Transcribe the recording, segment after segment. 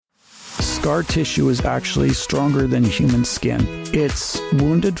scar tissue is actually stronger than human skin. It's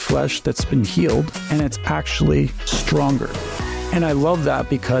wounded flesh that's been healed, and it's actually stronger. And I love that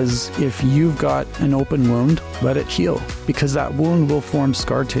because if you've got an open wound, let it heal, because that wound will form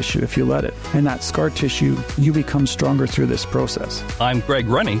scar tissue if you let it. And that scar tissue, you become stronger through this process. I'm Greg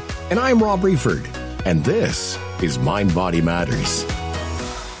Rennie. And I'm Rob Reeford. And this is Mind Body Matters.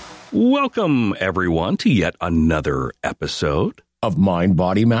 Welcome, everyone, to yet another episode Of Mind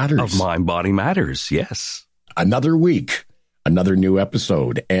Body Matters. Of Mind Body Matters, yes. Another week, another new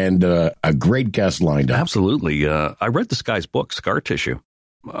episode, and a great guest lined up. Absolutely. I read this guy's book, Scar Tissue.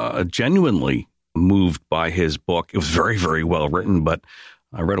 Genuinely moved by his book. It was very, very well written, but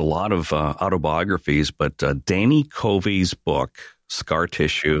I read a lot of autobiographies. But Danny Covey's book, Scar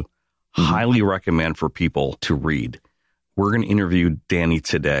Tissue, highly recommend for people to read. We're going to interview Danny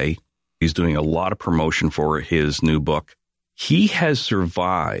today. He's doing a lot of promotion for his new book. He has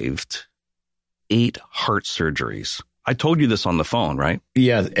survived 8 heart surgeries. I told you this on the phone, right?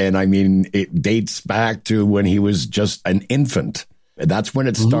 Yeah, and I mean, it dates back to when he was just an infant. That's when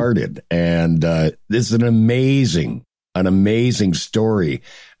it started. And this is an amazing story.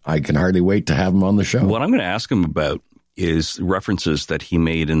 I can hardly wait to have him on the show. What I'm going to ask him about is references that he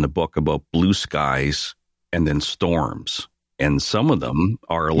made in the book about blue skies and then storms. And some of them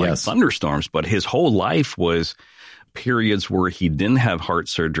are like thunderstorms, but his whole life was periods where he didn't have heart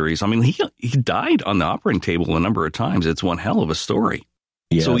surgeries. I mean, he died on the operating table a number of times. It's one hell of a story.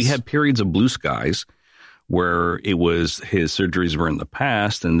 Yes. So he had periods of blue skies where it was his surgeries were in the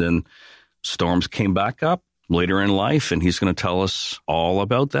past, and then storms came back up later in life, and he's going to tell us all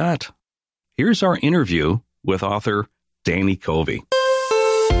about that. Here's our interview with author Danny Covey.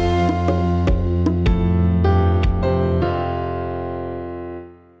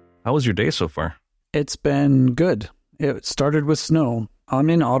 How was your day so far? It's been good. It started with snow. I'm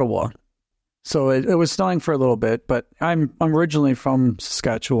in Ottawa, so it was snowing for a little bit, but I'm originally from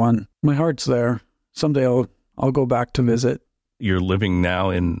Saskatchewan. My heart's there. Someday I'll go back to visit. You're living now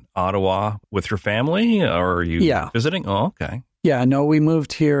in Ottawa with your family, or are you visiting? Oh, okay. Yeah, no, we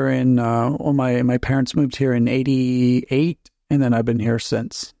moved here in, my parents moved here in 88, and then I've been here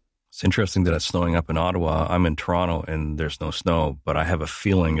since. It's interesting that it's snowing up in Ottawa. I'm in Toronto, and there's no snow, but I have a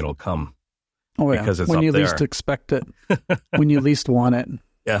feeling it'll come. Oh, yeah, because it's when you there. least expect it, when you least want it.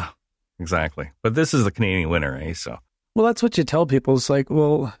 Yeah, exactly. But this is the Canadian winter, eh? So. Well, that's what you tell people. It's like,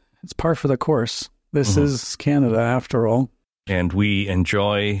 well, it's par for the course. This is Canada, after all. And we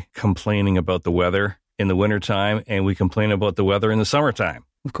enjoy complaining about the weather in the wintertime, and we complain about the weather in the summertime.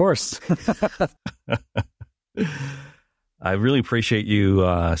 Of course. I really appreciate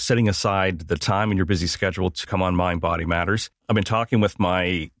you setting aside the time in your busy schedule to come on Mind Body Matters. I've been talking with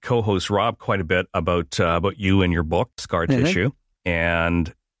my co-host Rob quite a bit about you and your book, Scar Tissue.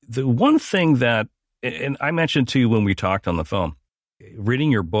 And the one thing that, and I mentioned to you when we talked on the phone,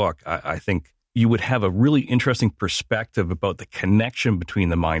 reading your book, I think you would have a really interesting perspective about the connection between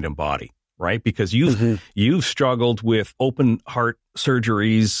the mind and body, right? Because you've struggled with open heart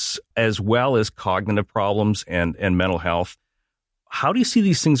surgeries as well as cognitive problems and mental health. How do you see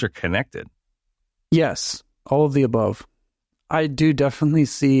these things are connected? Yes, all of the above. I do definitely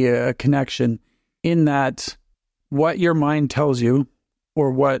see a connection in that what your mind tells you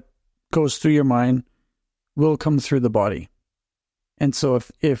or what goes through your mind will come through the body. And so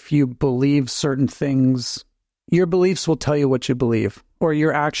if you believe certain things, your beliefs will tell you what you believe, or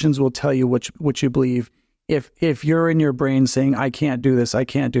your actions will tell you what you believe. If you're in your brain saying, I can't do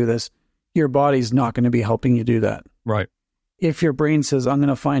this, your body's not going to be helping you do that. Right. If your brain says, I'm going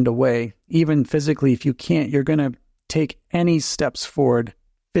to find a way, even physically, if you can't, you're going to take any steps forward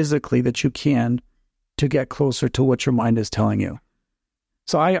physically that you can to get closer to what your mind is telling you.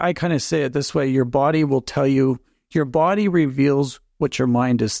 So I kind of say it this way, your body will tell you, your body reveals what your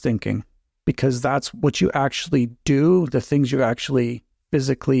mind is thinking, because that's what you actually do, the things you actually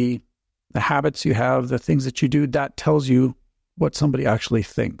physically, the habits you have, the things that you do, that tells you what somebody actually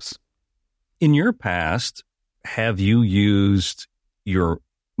thinks. In your past, have you used your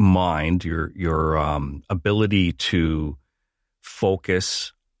mind, your ability to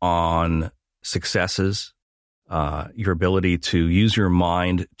focus on successes, your ability to use your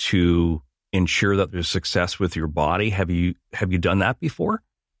mind to ensure that there's success with your body? Have you done that before?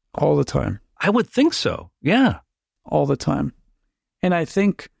 All the time. I would think so. Yeah. All the time. And I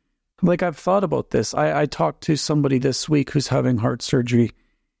think, like, I've thought about this. I talked to somebody this week who's having heart surgery,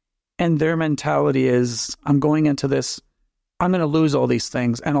 and their mentality is, I'm going into this, I'm going to lose all these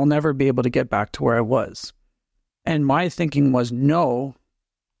things, and I'll never be able to get back to where I was. And my thinking was, no,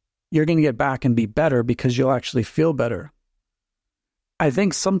 you're going to get back and be better because you'll actually feel better. I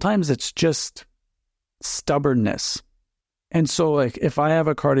think sometimes it's just stubbornness. And so like if I have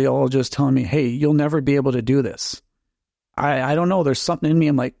a cardiologist telling me, hey, you'll never be able to do this, I don't know, there's something in me,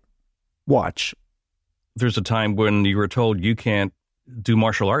 I'm like, watch. There's a time when you were told you can't do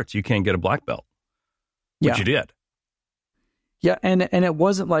martial arts, you can't get a black belt, which you did. Yeah, and it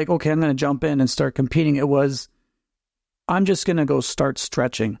wasn't like, okay, I'm going to jump in and start competing. It was, I'm just going to go start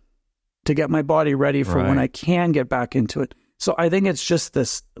stretching to get my body ready for when I can get back into it. So I think it's just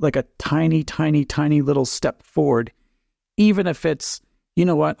this, like a tiny, tiny, tiny little step forward. Even if it's, you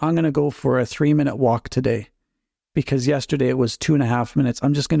know what, I'm going to go for a 3-minute walk today because yesterday it was 2.5 minutes.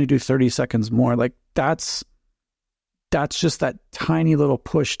 I'm just going to do 30 seconds more. Like that's just that tiny little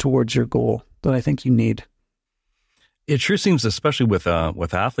push towards your goal that I think you need. It sure seems, especially with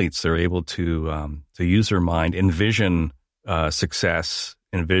athletes, they're able to use their mind, envision success,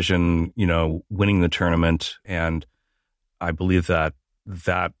 envision, winning the tournament. And I believe that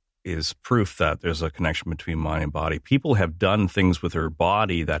is proof that there's a connection between mind and body. People have done things with their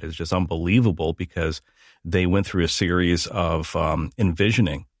body that is just unbelievable because they went through a series of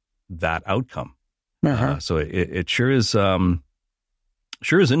envisioning that outcome. So it sure is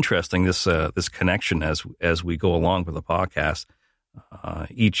interesting, this connection as we go along with the podcast.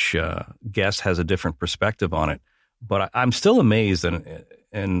 Each guest has a different perspective on it, but I'm still amazed,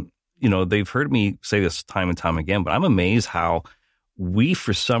 and they've heard me say this time and time again, but I'm amazed how we,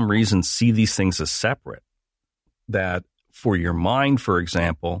 for some reason, see these things as separate. That for your mind, for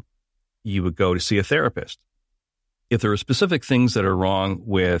example, you would go to see a therapist. If there are specific things that are wrong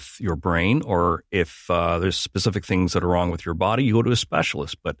with your brain, or if there's specific things that are wrong with your body, you go to a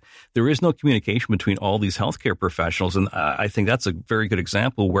specialist. But there is no communication between all these healthcare professionals. And I think that's a very good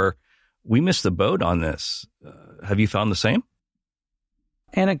example where we missed the boat on this. Have you found the same?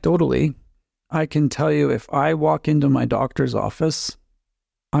 Anecdotally, I can tell you if I walk into my doctor's office,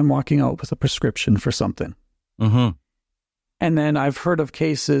 I'm walking out with a prescription for something. Mm-hmm. And then I've heard of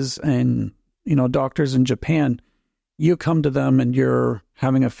cases and, doctors in Japan, you come to them and you're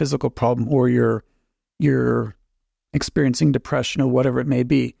having a physical problem or you're experiencing depression or whatever it may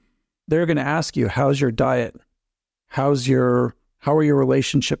be. They're going to ask you, how's your diet? How are your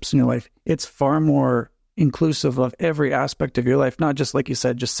relationships in your life? It's far more inclusive of every aspect of your life, not just, like you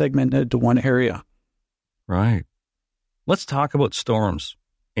said, just segmented to one area. Right. Let's talk about storms.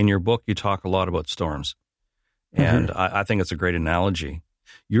 In your book, you talk a lot about storms. And I think it's a great analogy.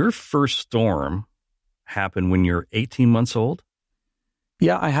 Your first storm happened when you're 18 months old?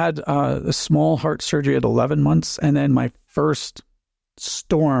 Yeah, I had a small heart surgery at 11 months. And then my first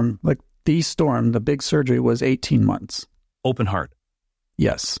storm, like the big surgery, was 18 months. Open heart?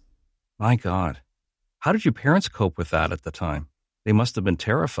 Yes. My God. How did your parents cope with that at the time? They must have been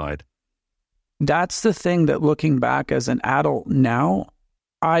terrified. That's the thing that, looking back as an adult now,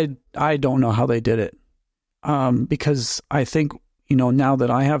 I don't know how they did it. Because I think, now that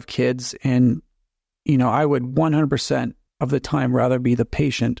I have kids and, I would 100% of the time rather be the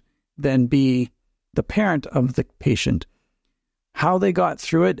patient than be the parent of the patient. How they got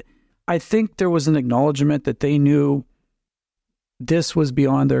through it, I think there was an acknowledgement that they knew this was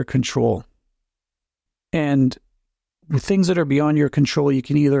beyond their control. And with things that are beyond your control, you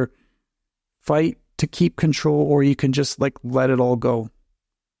can either fight to keep control or you can just let it all go.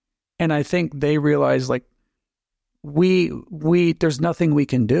 And I think they realized we there's nothing we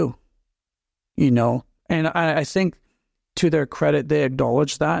can do, and I think to their credit, they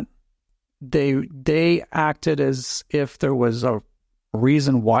acknowledged that. They acted as if there was a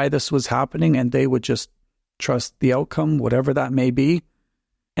reason why this was happening and they would just trust the outcome, whatever that may be.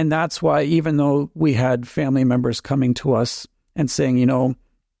 And that's why, even though we had family members coming to us and saying,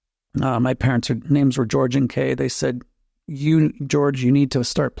 my parents' names were George and Kay, they said, George, you need to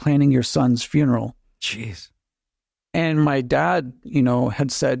start planning your son's funeral. Jeez. And my dad,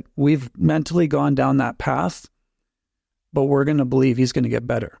 had said, we've mentally gone down that path, but we're going to believe he's going to get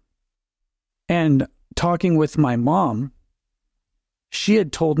better. And talking with my mom, she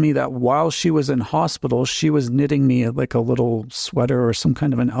had told me that while she was in hospital, she was knitting me a little sweater or some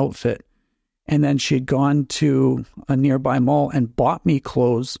kind of an outfit. And then she had gone to a nearby mall and bought me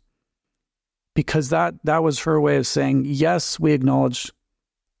clothes, because that was her way of saying, yes, we acknowledge,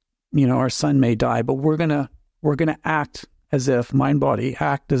 our son may die, but we're going to act as if, mind-body,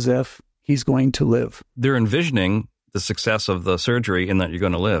 act as if he's going to live. They're envisioning the success of the surgery and that you're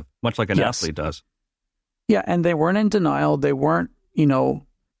going to live, much like an athlete does. Yeah, and they weren't in denial. They weren't,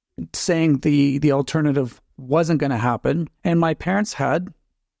 saying the alternative wasn't going to happen. And my parents had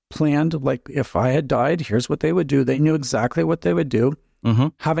planned, if I had died, here's what they would do. They knew exactly what they would do. Mm-hmm.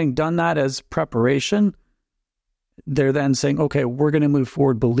 Having done that as preparation, they're then saying, okay, we're going to move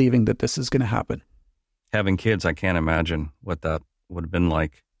forward believing that this is going to happen. Having kids, I can't imagine what that would have been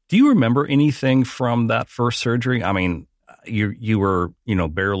like. Do you remember anything from that first surgery? I mean, you were,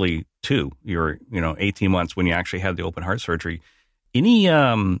 barely 2. You were, 18 months when you actually had the open heart surgery. Any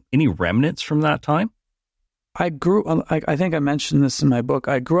remnants from that time? I think I mentioned this in my book.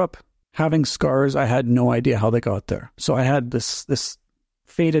 I grew up having scars. I had no idea how they got there. So I had this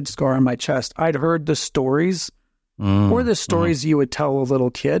faded scar on my chest. I'd heard the stories or the stories you would tell a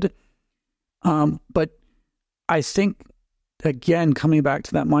little kid. But I think, again, coming back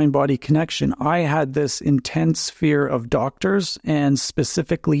to that mind-body connection, I had this intense fear of doctors and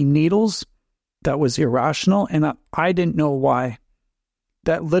specifically needles that was irrational. And I didn't know why.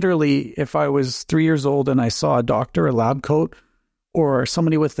 That literally, if I was 3 years old and I saw a doctor, a lab coat, or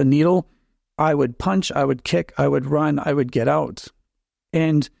somebody with the needle, I would punch, I would kick, I would run, I would get out.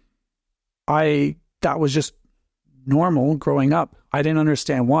 And that was just normal growing up. I didn't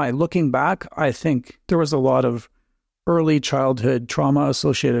understand why. Looking back, I think there was a lot of early childhood trauma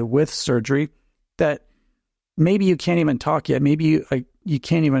associated with surgery that maybe you can't even talk yet. Maybe you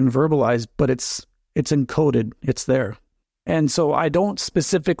can't even verbalize, but it's encoded. It's there. And so I don't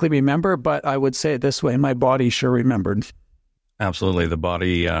specifically remember, but I would say it this way. My body sure remembered. Absolutely. The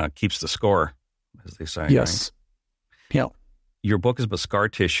body keeps the score, as they say. Yes. Right? Yeah. Your book is about scar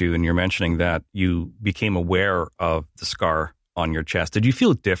tissue, and you're mentioning that you became aware of the scar on your chest. Did you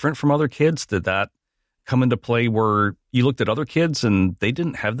feel different from other kids? Did that come into play where you looked at other kids and they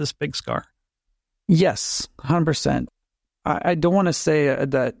didn't have this big scar? Yes, 100%. I don't want to say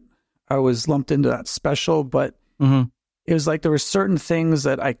that I was lumped into that special, but it was like there were certain things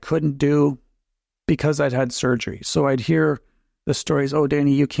that I couldn't do because I'd had surgery. So I'd hear the stories, oh,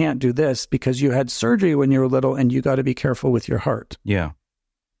 Danny, you can't do this because you had surgery when you were little and you got to be careful with your heart. Yeah.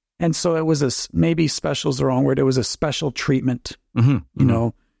 And so it was maybe special is the wrong word. It was a special treatment.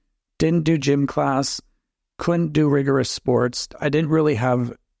 Didn't do gym class, couldn't do rigorous sports. I didn't really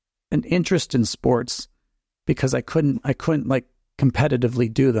have an interest in sports because I couldn't like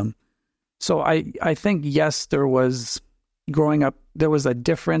competitively do them. So I think, yes, there was growing up, there was a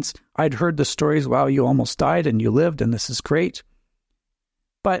difference. I'd heard the stories, wow, you almost died and you lived and this is great.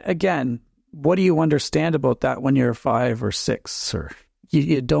 But again, what do you understand about that when you're 5 or 6? Or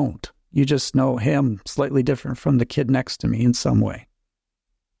you don't. You just know him slightly different from the kid next to me in some way.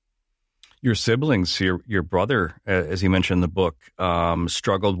 Your siblings, your brother, as you mentioned in the book,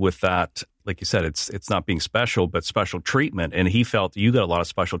 struggled with that. Like you said, it's not being special, but special treatment. And he felt you got a lot of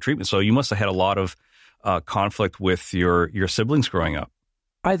special treatment. So you must have had a lot of conflict with your siblings growing up.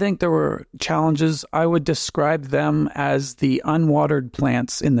 I think there were challenges. I would describe them as the unwatered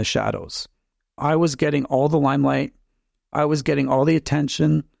plants in the shadows. I was getting all the limelight. I was getting all the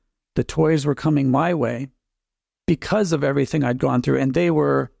attention. The toys were coming my way because of everything I'd gone through. And they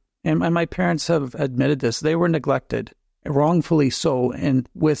were, and my parents have admitted this, they were neglected, wrongfully so, and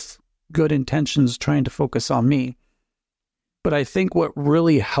with good intentions trying to focus on me. But I think what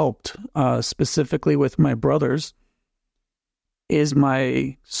really helped, specifically with my brothers, is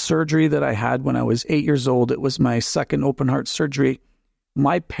my surgery that I had when I was 8 years old. It was my second open heart surgery.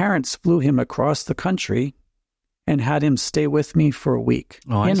 My parents flew him across the country and had him stay with me for a week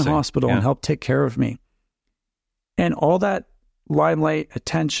in hospital and help take care of me. And all that limelight,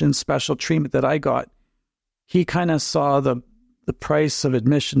 attention, special treatment that I got, he kind of saw the price of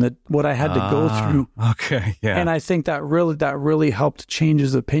admission, that what I had to go through. Okay, yeah. And I think that really helped change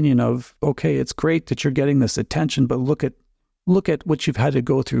his opinion of, okay, it's great that you're getting this attention, but look at what you've had to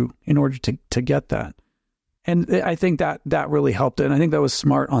go through in order to get that. And I think that really helped. And I think that was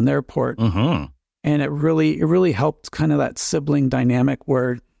smart on their part. Mm-hmm. And it really helped kind of that sibling dynamic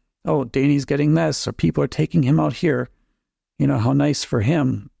where, oh, Danny's getting this, or people are taking him out here. How nice for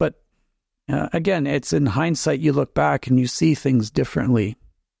him. But again, it's in hindsight, you look back and you see things differently.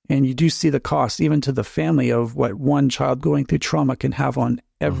 And you do see the cost, even to the family, of what one child going through trauma can have on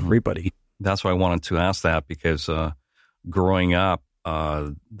everybody. Mm-hmm. That's why I wanted to ask that, because growing up,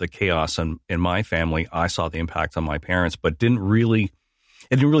 the chaos in my family, I saw the impact on my parents, but it didn't really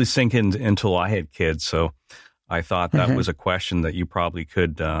sink in until I had kids. So I thought that was a question that you probably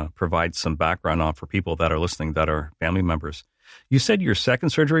could provide some background on for people that are listening that are family members. You said your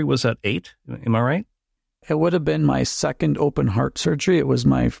second surgery was at 8. Am I right? It would have been my second open heart surgery. It was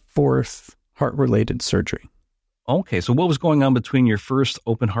my 4th heart-related surgery. Okay. So what was going on between your first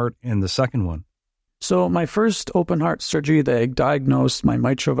open heart and the second one? So my first open heart surgery, they diagnosed my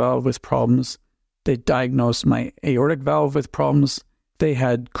mitral valve with problems. They diagnosed my aortic valve with problems. They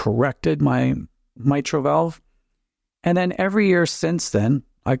had corrected my mitral valve. And then every year since then,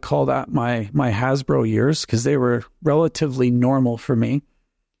 I call that my Hasbro years, because they were relatively normal for me.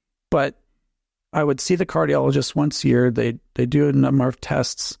 But I would see the cardiologist once a year. They do a number of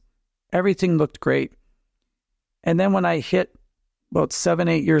tests. Everything looked great. And then when I hit about 7,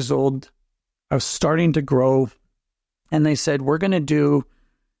 8 years old, I was starting to grow. And they said, we're going to do,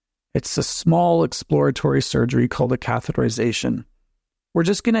 it's a small exploratory surgery called a catheterization. We're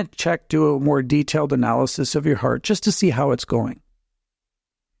just going to do a more detailed analysis of your heart just to see how it's going.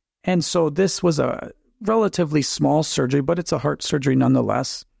 And so this was a relatively small surgery, but it's a heart surgery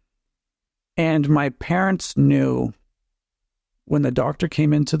nonetheless. And my parents knew when the doctor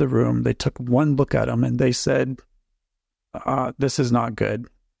came into the room, they took one look at him and they said, this is not good.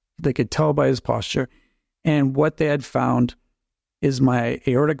 They could tell by his posture. And what they had found is my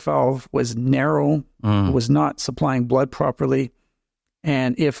aortic valve was narrow, was not supplying blood properly.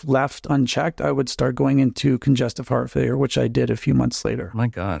 And if left unchecked, I would start going into congestive heart failure, which I did a few months later. My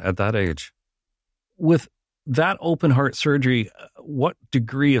God, at that age. With that open heart surgery, what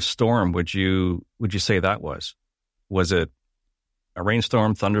degree of storm would you say that was? Was it a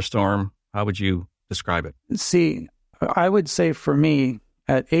rainstorm, thunderstorm? How would you describe it? See, I would say for me,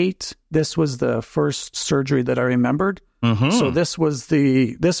 at 8, this was the first surgery that I remembered. Mm-hmm. So this was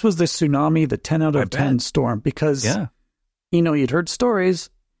the tsunami, the 10 out of 10 storm, because, you'd heard stories.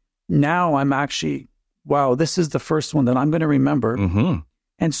 Now I'm actually, wow, this is the first one that I'm going to remember. Mm-hmm.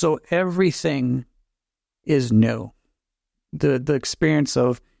 And so everything is new. The experience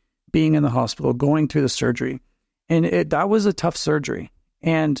of being in the hospital, going through the surgery. And that was a tough surgery.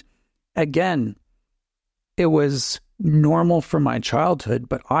 And again, it was normal for my childhood,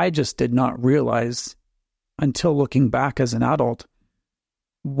 but I just did not realize until looking back as an adult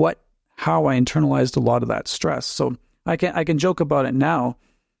how I internalized a lot of that stress. So I can joke about it now.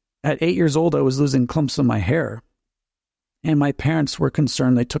 At 8 years old, I was losing clumps of my hair, and my parents were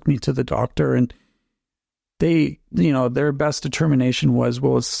concerned. They took me to the doctor, and they, their best determination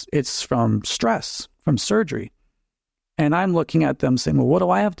was, it's from stress, from surgery. And I'm looking at them saying, well, what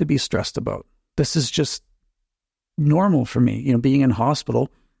do I have to be stressed about? This is just normal for me, being in hospital.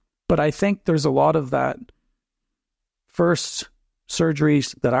 But I think there's a lot of that first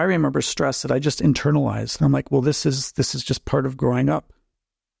surgeries that I remember stress that I just internalized. And I'm like, well, this is just part of growing up.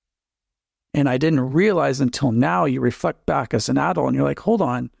 And I didn't realize until now. You reflect back as an adult and you're like, hold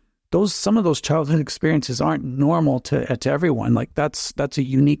on, some of those childhood experiences aren't normal to everyone. Like that's a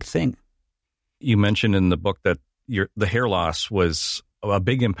unique thing. You mentioned in the book that the hair loss was a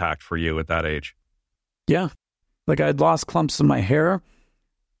big impact for you at that age. Yeah. Like I'd lost clumps in my hair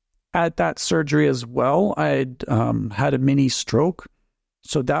at that surgery as well. I'd had a mini stroke.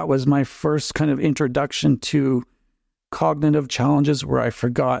 So that was my first kind of introduction to cognitive challenges where I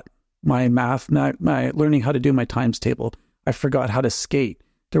forgot my math, my learning how to do my times table. I forgot how to skate.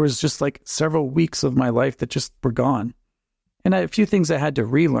 There was just like several weeks of my life that just were gone. And a few things I had to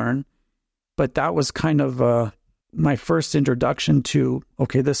relearn, but that was kind of my first introduction to,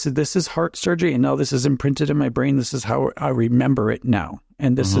 okay, this is heart surgery, and now this is imprinted in my brain. This is how I remember it now.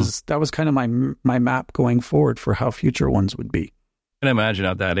 And that was kind of my map going forward for how future ones would be. And imagine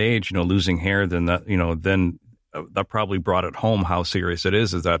at that age, losing hair, then that probably brought it home how serious it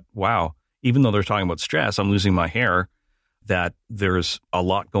is that, wow, even though they're talking about stress, I'm losing my hair, that there's a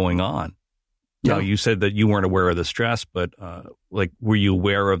lot going on. Yeah. Now, you said that you weren't aware of the stress, but were you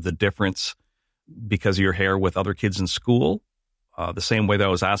aware of the difference because of your hair with other kids in school? The same way that I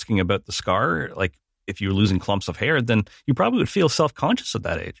was asking about the scar, like if you're losing clumps of hair, then you probably would feel self-conscious at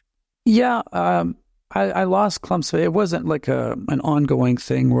that age. Yeah, I lost clumps. It wasn't like an ongoing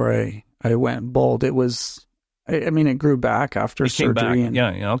thing where I went bald. It was, it grew back after surgery. And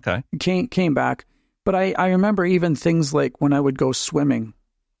okay. Came back. But I remember even things like when I would go swimming,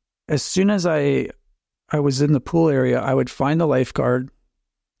 as soon as I was in the pool area, I would find the lifeguard.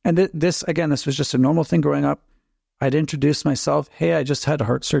 And this was just a normal thing growing up. I'd introduce myself. Hey, I just had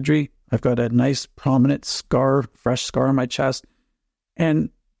heart surgery. I've got a nice prominent scar, fresh scar on my chest. And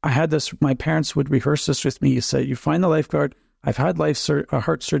I had this, my parents would rehearse this with me. You say, you find the lifeguard. I've had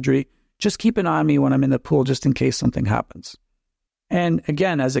heart surgery. Just keep an eye on me when I'm in the pool, just in case something happens. And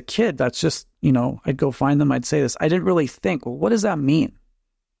again, as a kid, that's just, I'd go find them. I'd say this. I didn't really think, well, what does that mean?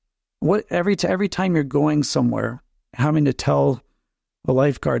 What every time you're going somewhere, having to tell a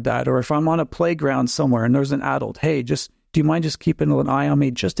lifeguard that, or if I'm on a playground somewhere and there's an adult, hey, do you mind just keeping an eye on me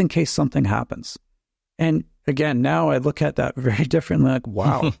just in case something happens? And again, now I look at that very differently, like,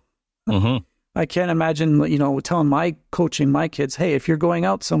 wow. Mm-hmm. I can't imagine, coaching my kids, hey, if you're going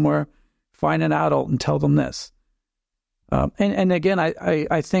out somewhere, find an adult and tell them this. And again,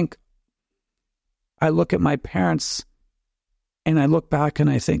 I think I look at my parents And I look back and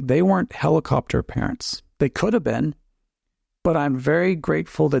I think they weren't helicopter parents. They could have been, but I'm very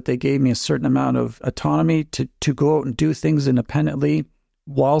grateful that they gave me a certain amount of autonomy to go out and do things independently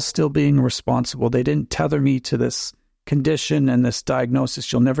while still being responsible. They didn't tether me to this condition and this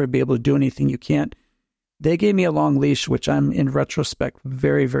diagnosis. You'll never be able to do anything. You can't. They gave me a long leash, which I'm in retrospect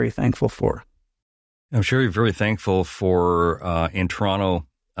very, very thankful for. I'm sure you're very thankful for in Toronto.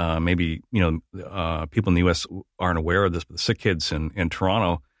 Maybe, people in the U.S. aren't aware of this, but the sick kids in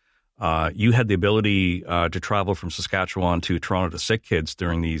Toronto, you had the ability to travel from Saskatchewan to Toronto to sick kids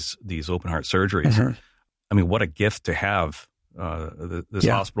during these open heart surgeries. Mm-hmm. I mean, what a gift to have. This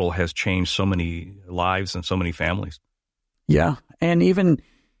hospital has changed so many lives and so many families. Yeah. And even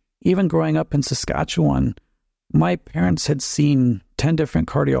growing up in Saskatchewan, my parents had seen 10 different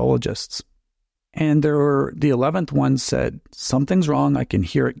cardiologists. And the 11th one said, something's wrong. I can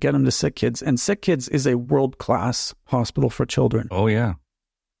hear it. Get them to Sick Kids. And Sick Kids is a world-class hospital for children. Oh, yeah.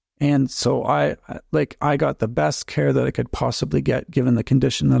 And so I got the best care that I could possibly get given the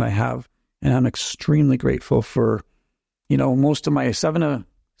condition that I have. And I'm extremely grateful for, most of my 7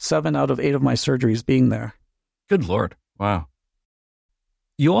 out of 8 of my surgeries being there. Good Lord. Wow.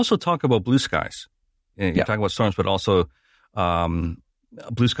 You also talk about blue skies. You talk about storms, but also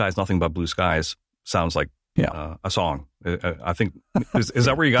blue skies, nothing but blue skies sounds like a song. I think, is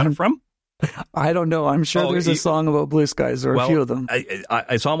that where you got it from? I don't know. I'm sure there's a song about blue skies or a few of them.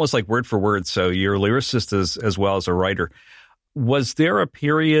 It's almost like word for word. So you're a lyricist as well as a writer. Was there a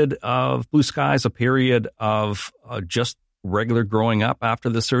period of blue skies, a period of just regular growing up after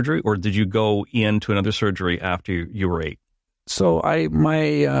the surgery, or did you go into another surgery after you were 8? So my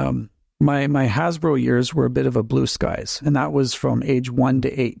Hasbro years were a bit of a blue skies, and that was from age 1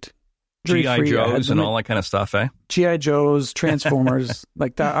 to 8. G.I. Joes and all that kind of stuff, eh? G.I. Joes, Transformers,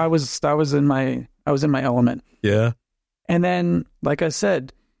 like that. I was in my element. Yeah. And then, like I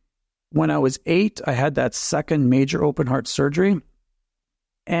said, when I was 8, I had that second major open heart surgery,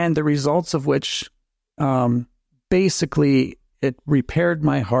 and the results of which, basically, it repaired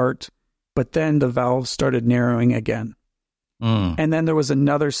my heart, but then the valves started narrowing again. And then there was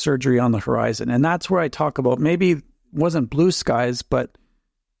another surgery on the horizon. And that's where I talk about, maybe it wasn't blue skies, but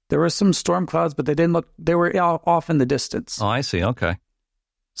there were some storm clouds, but they were off in the distance. Oh, I see. Okay.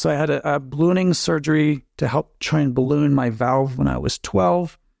 So I had a ballooning surgery to help try and balloon my valve when I was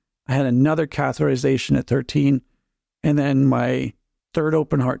 12. I had another catheterization at 13. And then my third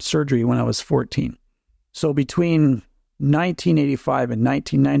open heart surgery when I was 14. So between 1985 and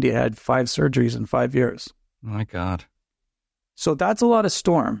 1990, I had 5 surgeries in 5 years. Oh my God. So that's a lot of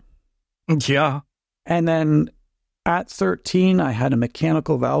storm. Yeah. And then at 13, I had a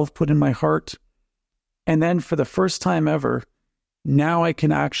mechanical valve put in my heart. And then for the first time ever, now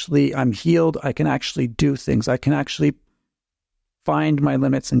I'm healed. I can actually do things. I can actually find my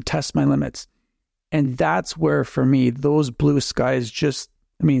limits and test my limits. And that's where, for me, those blue skies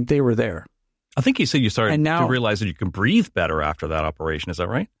they were there. I think you said you started to realize that you can breathe better after that operation. Is that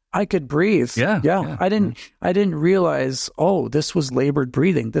right? I could breathe. Yeah. I didn't realize, this was labored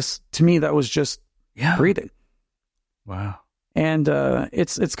breathing. To me, that was just breathing. Wow. And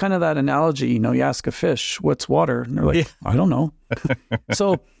it's kind of that analogy, you ask a fish, what's water? And they're like, I don't know.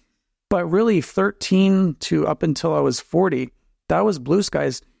 So, but really 13 to up until I was 40, that was blue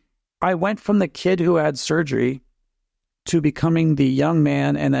skies. I went from the kid who had surgery to becoming the young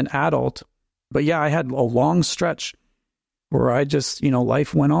man and then adult. But I had a long stretch where I just,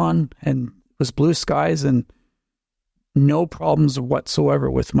 life went on and it was blue skies and no problems whatsoever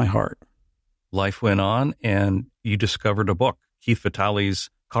with my heart. Life went on and you discovered a book, Keith Vitale's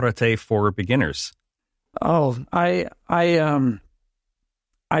Karate for Beginners. Oh, I'd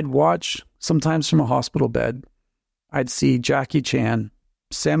watch sometimes from a hospital bed. I'd see Jackie Chan,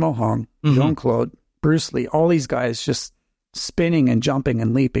 Sammo Hung, Jean-Claude, Bruce Lee, all these guys just spinning and jumping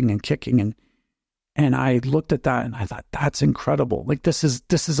and leaping and kicking. And I looked at that and I thought, that's incredible. Like, this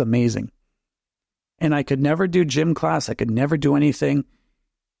is amazing. And I could never do gym class. I could never do anything.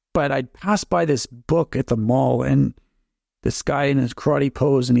 But I'd pass by this book at the mall and this guy in his karate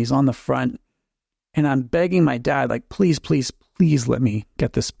pose and he's on the front. And I'm begging my dad, like, please, please, please let me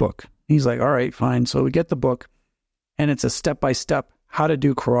get this book. He's like, all right, fine. So we get the book and it's a step-by-step how to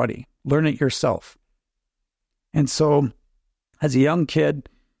do karate. Learn it yourself. And so as a young kid,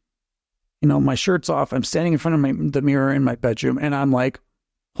 my shirt's off. I'm standing in front of the mirror in my bedroom and I'm like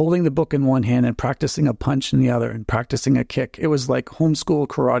holding the book in one hand and practicing a punch in the other and practicing a kick. It was like homeschool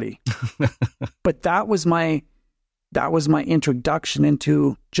karate. But that was my introduction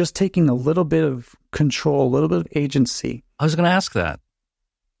into just taking a little bit of control, a little bit of agency. I was going to ask that.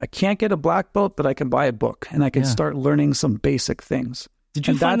 I can't get a black belt, but I can buy a book and I can start learning some basic things. Did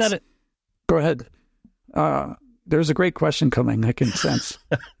you find that? Go ahead. There's a great question coming. I can sense.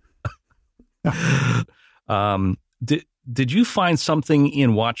 Did you find something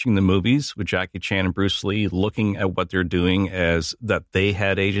in watching the movies with Jackie Chan and Bruce Lee, looking at what they're doing, as that they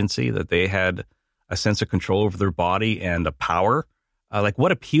had agency, that they had a sense of control over their body and a power? Like,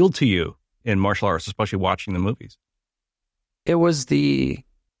 what appealed to you in martial arts, especially watching the movies? It was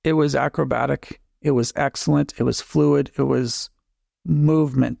acrobatic. It was excellent. It was fluid. It was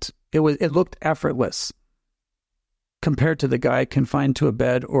movement. It looked effortless compared to the guy confined to a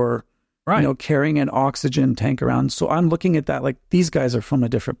bed or carrying an oxygen tank around. So I'm looking at that like these guys are from a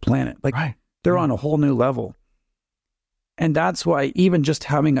different planet. Like they're on a whole new level. And that's why even just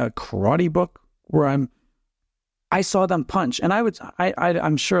having a karate book where I saw them punch, and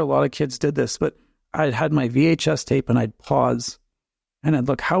I'm sure a lot of kids did this, but I'd had my VHS tape and I'd pause and I'd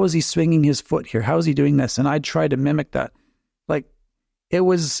look, how is he swinging his foot here? How is he doing this? And I'd try to mimic that. Like it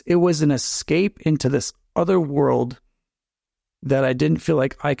was an escape into this other world that I didn't feel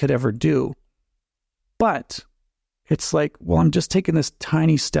like I could ever do. But it's like, well, I'm just taking this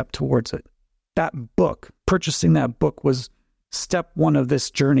tiny step towards it. That book, purchasing that book was step one of this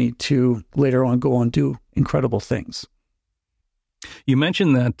journey to later on go and do incredible things. You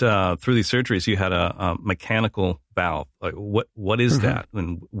mentioned that through these surgeries, you had a mechanical valve. Like what is that?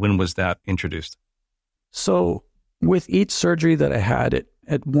 And when was that introduced? So with each surgery that I had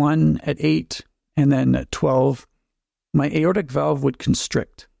at 1, at 8, and then at 12, my aortic valve would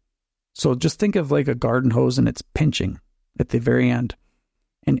constrict. So just think of like a garden hose and it's pinching at the very end.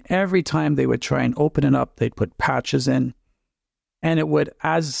 And every time they would try and open it up, they'd put patches in. And it would,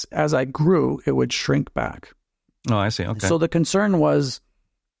 as I grew, it would shrink back. Oh, I see. Okay. So the concern was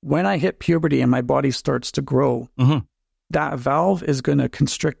when I hit puberty and my body starts to grow, that valve is going to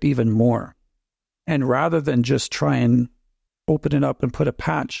constrict even more. And rather than just try and open it up and put a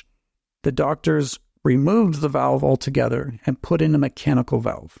patch, the doctors removed the valve altogether and put in a mechanical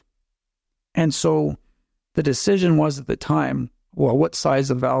valve. And so the decision was at the time, well, what size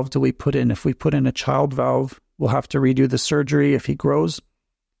of valve do we put in? If we put in a child valve, we'll have to redo the surgery if he grows.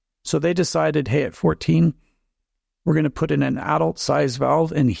 So they decided, hey, at 14, we're going to put in an adult size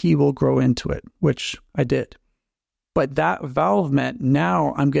valve and he will grow into it, which I did. But that valve meant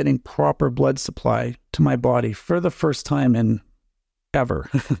now I'm getting proper blood supply to my body for the first time in ever.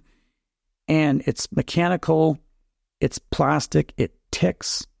 And it's mechanical, it's plastic, it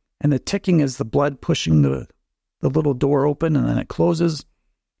ticks. And the ticking is the blood pushing the little door open and then it closes.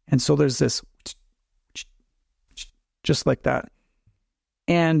 And so there's this just like that.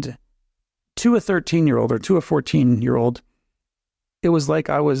 And to a 13-year-old or to a 14-year-old, it was like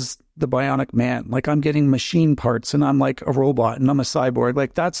I was the bionic man. Like I'm getting machine parts and I'm like a robot and I'm a cyborg.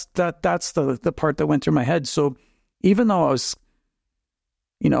 Like that's the part that went through my head. So even though I was,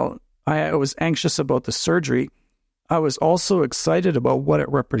 I was anxious about the surgery, I was also excited about what it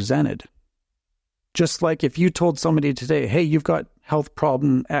represented. Just like if you told somebody today, hey, you've got health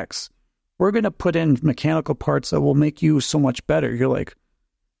problem X, we're going to put in mechanical parts that will make you so much better. You're like,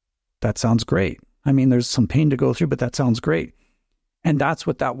 that sounds great. I mean, there's some pain to go through, but that sounds great. And that's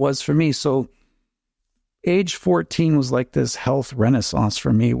what that was for me. So age 14 was like this health renaissance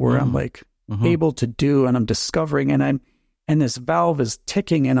for me where I'm like able to do, and I'm discovering, and this valve is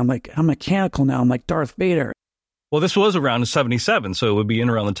ticking and I'm like, I'm mechanical now. I'm like Darth Vader. Well, this was around 77, so it would be in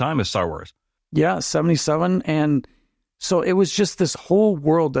around the time of Star Wars. Yeah, 77. And so it was just this whole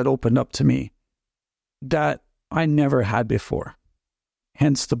world that opened up to me that I never had before.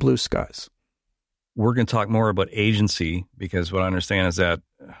 Hence the blue skies. We're going to talk more about agency because what I understand is that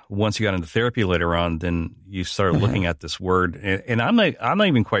once you got into therapy later on, then you started looking at this word. And I'm not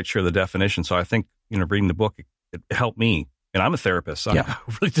even quite sure the definition. So I think, reading the book, it helped me. And I'm a therapist, so I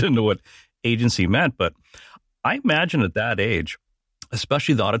really didn't know what agency meant. But I imagine at that age,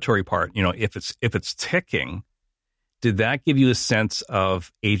 especially the auditory part, if it's ticking, did that give you a sense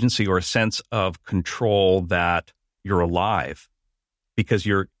of agency or a sense of control that you're alive? Because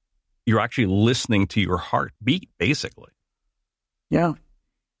you're actually listening to your heartbeat, basically. Yeah,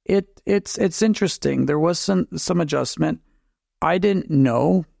 it's interesting. There was some adjustment. I didn't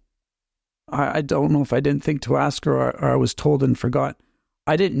know. I don't know if I didn't think to ask or I was told and forgot.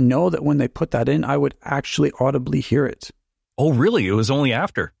 I didn't know that when they put that in, I would actually audibly hear it. Oh, really? It was only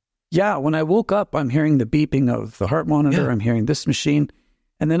after? Yeah. When I woke up, I'm hearing the beeping of the heart monitor. Yeah. I'm hearing this machine.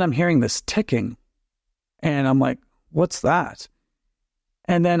 And then I'm hearing this ticking. And I'm like, what's that?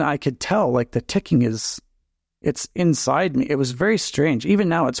 And then I could tell, like, the ticking it's inside me. It was very strange. Even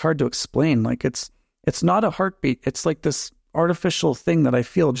now, it's hard to explain. Like, it's not a heartbeat. It's like this artificial thing that I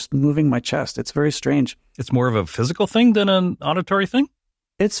feel just moving my chest. It's very strange. It's more of a physical thing than an auditory thing?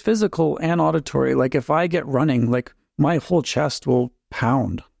 It's physical and auditory. Like if I get running, like my whole chest will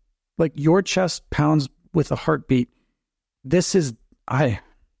pound. Like your chest pounds with a heartbeat. This is, I've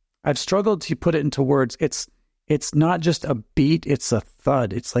struggled to put it into words. It's not just a beat, it's a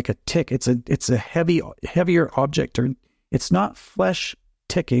thud. It's like a tick. It's a heavier object, or it's not flesh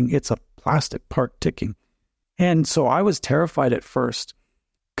ticking, it's a plastic part ticking. And so I was terrified at first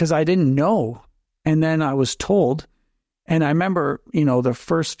because I didn't know. And then I was told, and I remember, the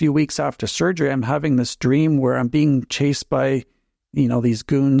first few weeks after surgery, I'm having this dream where I'm being chased by, these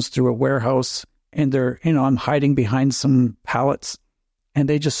goons through a warehouse, and they're, I'm hiding behind some pallets, and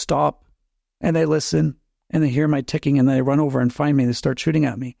they just stop and they listen and they hear my ticking and they run over and find me and they start shooting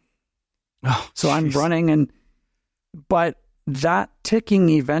at me. Oh, so I'm running, but that ticking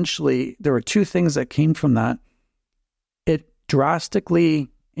eventually, there were two things that came from that. It drastically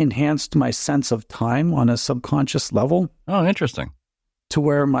enhanced my sense of time on a subconscious level. Oh, interesting. To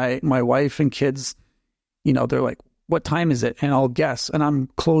where my wife and kids, they're like, what time is it? And I'll guess. And I'm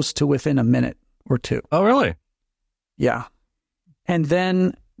close to within a minute or two. Oh, really? Yeah. And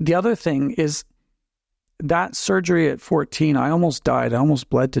then the other thing is that surgery at 14, I almost died. I almost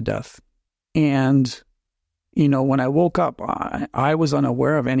bled to death. And, when I woke up, I was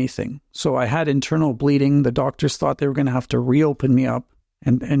unaware of anything. So I had internal bleeding. The doctors thought they were going to have to reopen me up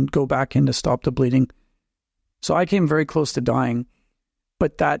and go back in to stop the bleeding. So I came very close to dying.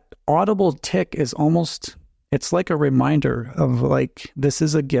 But that audible tick is almost, it's like a reminder of like, this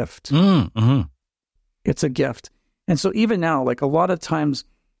is a gift. Mm-hmm. It's a gift. And so even now, like a lot of times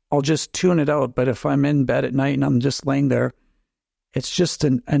I'll just tune it out. But if I'm in bed at night and I'm just laying there, it's just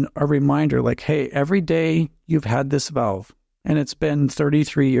a reminder like, hey, every day you've had this valve and it's been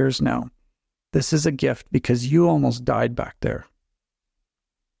 33 years now. This is a gift because you almost died back there.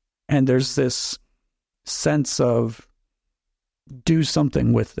 And there's this sense of do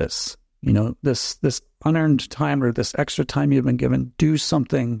something with this, this unearned time or this extra time you've been given, do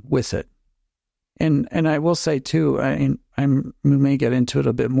something with it. And I will say too, we may get into it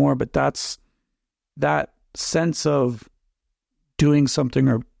a bit more, but that's that sense of doing something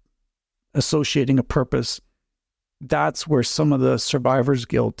or associating a purpose. That's where some of the survivor's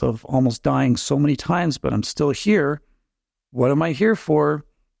guilt of almost dying so many times, but I'm still here. What am I here for?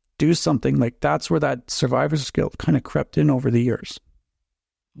 Do something. Like that's where that survivor's guilt kind of crept in over the years.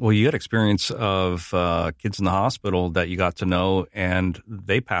 Well, you had experience of kids in the hospital that you got to know and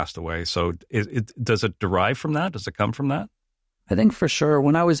they passed away. So does it derive from that? Does it come from that? I think for sure.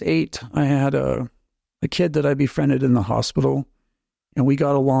 When I was 8, I had a kid that I befriended in the hospital and we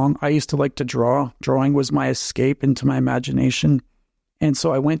got along. I used to like to draw. Drawing was my escape into my imagination. And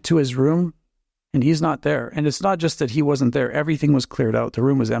so I went to his room and he's not there. And it's not just that he wasn't there. Everything was cleared out. The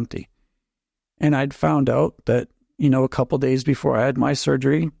room was empty. And I'd found out that, a couple days before I had my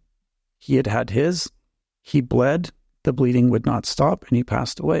surgery, he had had his, he bled, the bleeding would not stop, and he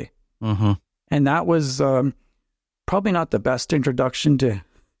passed away. Mm-hmm. And that was probably not the best introduction to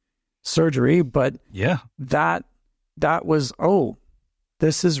surgery, but yeah, that was,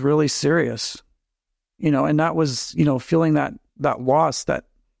 this is really serious. And that was, feeling that loss, that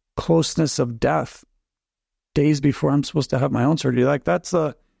closeness of death days before I'm supposed to have my own surgery. Like that's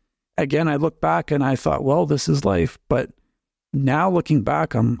again, I look back and I thought, well, this is life. But now looking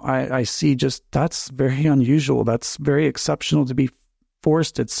back, I see just that's very unusual. That's very exceptional to be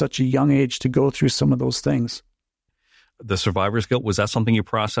forced at such a young age to go through some of those things. The survivor's guilt, was that something you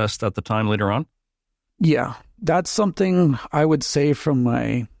processed at the time later on? Yeah, that's something I would say from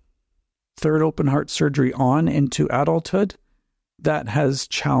my third open heart surgery on into adulthood that has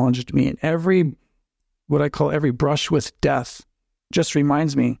challenged me. And what I call every brush with death just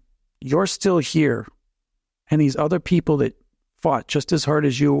reminds me, you're still here. And these other people that fought just as hard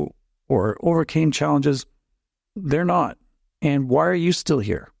as you or overcame challenges, they're not. And why are you still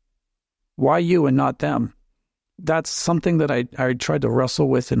here? Why you and not them? That's something that I tried to wrestle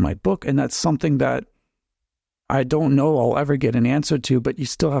with in my book. And that's something that I don't know I'll ever get an answer to, but you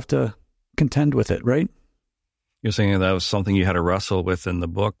still have to contend with it, right? You're saying that was something you had to wrestle with in the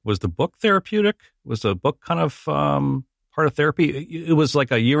book. Was the book therapeutic? Was the book kind of part of therapy? It was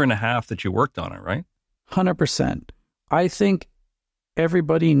like a year and a half that you worked on it, right? 100%. I think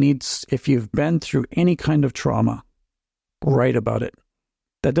everybody needs, if you've been through any kind of trauma, write about it.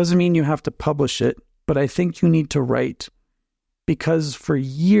 That doesn't mean you have to publish it, but I think you need to write, because for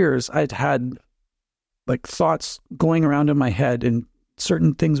years I'd had like thoughts going around in my head and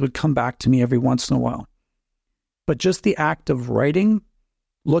certain things would come back to me every once in a while. But just the act of writing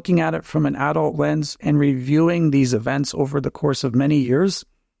looking at it from an adult lens and reviewing these events over the course of many years,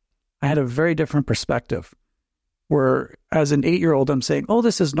 I had a very different perspective. Where as an 8-year-old, I'm saying, oh,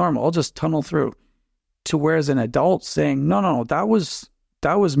 this is normal, I'll just tunnel through. To where as an adult saying, no, that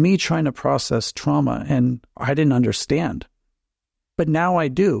was me trying to process trauma and I didn't understand. But now I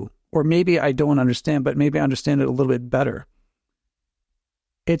do. Or maybe I don't understand, but maybe I understand it a little bit better.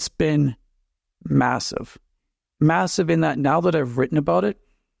 It's been massive. Massive in that now that I've written about it,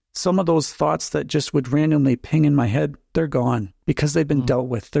 some of those thoughts that just would randomly ping in my head, they're gone because they've been dealt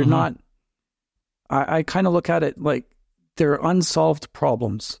with. They're not, I kind of look at it like they're unsolved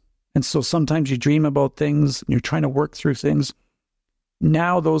problems. And so sometimes you dream about things and you're trying to work through things.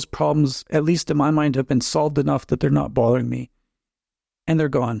 Now those problems, at least in my mind, have been solved enough that they're not bothering me and they're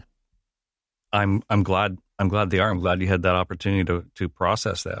gone. I'm glad they are. I'm glad you had that opportunity to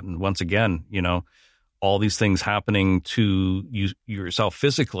process that. And once again, all these things happening to you yourself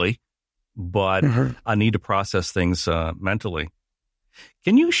physically, but I need to process things mentally.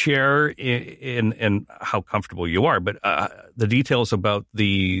 Can you share in how comfortable you are, but the details about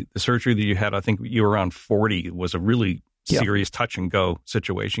the surgery that you had? I think you were around 40. It was a really serious touch and go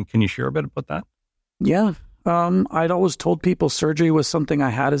situation. Can you share a bit about that? Yeah. I'd always told people surgery was something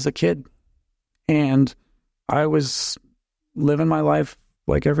I had as a kid. And I was living my life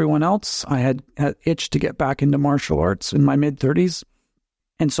like everyone else. I had itch to get back into martial arts in my mid-30s.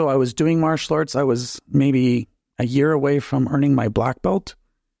 And so I was doing martial arts. I was maybe a year away from earning my black belt.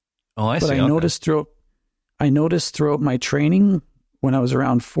 Oh, I see. But I noticed throughout my training when I was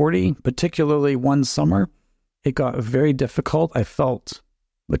around 40, particularly one summer, it got very difficult. I felt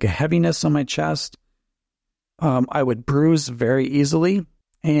like a heaviness on my chest. I would bruise very easily.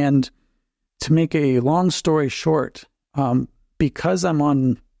 And to make a long story short, because I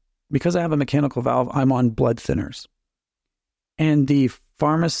have a mechanical valve, I'm on blood thinners. And the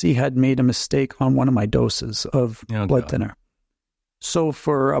pharmacy had made a mistake on one of my doses of blood thinner. So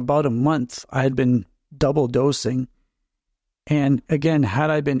for about a month, I had been double dosing. And again,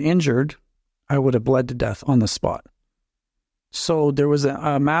 had I been injured, I would have bled to death on the spot. So there was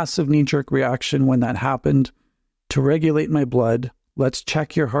a massive knee-jerk reaction when that happened to regulate my blood. Let's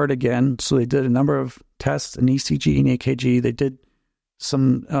check your heart again. So they did a number of tests, an ECG, an EKG. They did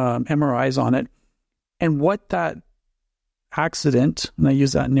some MRIs on it. And what that accident, and I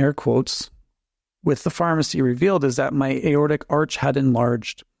use that in air quotes, with the pharmacy revealed is that my aortic arch had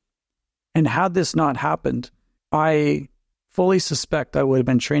enlarged. And had this not happened, I fully suspect I would have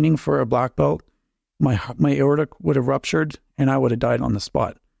been training for a black belt. My aortic would have ruptured and I would have died on the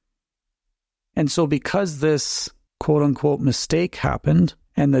spot. And so because this quote unquote mistake happened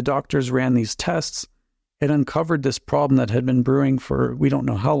and the doctors ran these tests, it uncovered this problem that had been brewing for we don't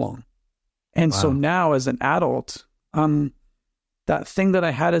know how long. And so now as an adult, that thing that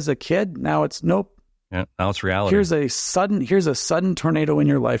I had as a kid, now it's nope. Yeah, now it's reality. Here's a sudden tornado in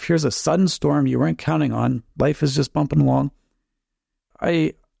your life. Here's a sudden storm you weren't counting on. Life is just bumping along.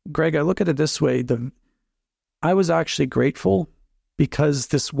 Greg, I look at it this way. I was actually grateful because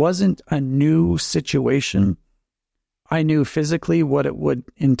this wasn't a new situation. I knew physically what it would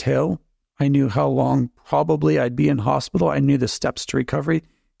entail. I knew how long probably I'd be in hospital. I knew the steps to recovery.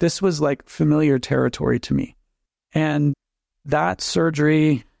 This was like familiar territory to me. And that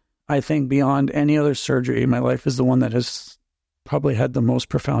surgery, I think beyond any other surgery in my life, is the one that has probably had the most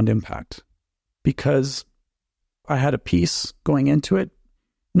profound impact because I had a peace going into it,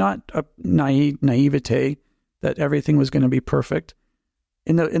 not a naivete that everything was going to be perfect.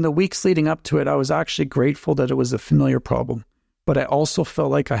 In the weeks leading up to it, I was actually grateful that it was a familiar problem, but I also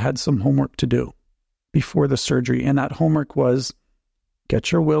felt like I had some homework to do before the surgery. And that homework was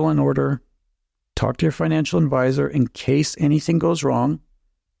get your will in order, talk to your financial advisor in case anything goes wrong.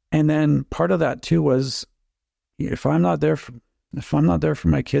 And then part of that too was if I'm not there for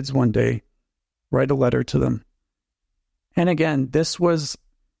my kids one day, write a letter to them. And again, this was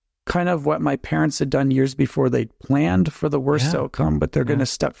kind of what my parents had done years before. They planned for the worst outcome, but they're going to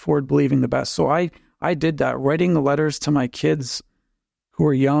step forward believing the best. So I did that, writing the letters to my kids who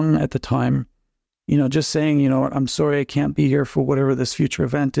were young at the time, just saying, I'm sorry I can't be here for whatever this future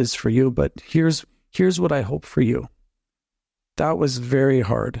event is for you, but here's what I hope for you. That was very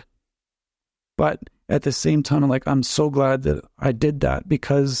hard. But at the same time, I'm so glad that I did that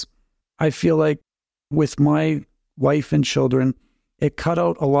because I feel like with my wife and children, it cut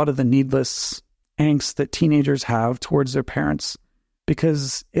out a lot of the needless angst that teenagers have towards their parents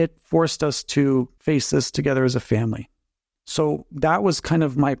because it forced us to face this together as a family. So that was kind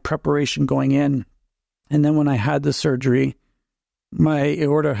of my preparation going in. And then when I had the surgery, my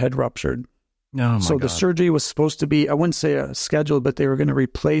aorta had ruptured. Oh, my So God. the surgery was supposed to be, I wouldn't say a scheduled, but they were going to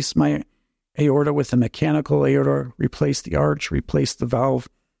replace my aorta with a mechanical aorta, replace the arch, replace the valve.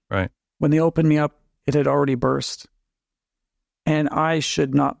 Right. When they opened me up, it had already burst. And I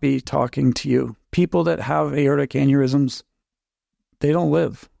should not be talking to you. People that have aortic aneurysms, they don't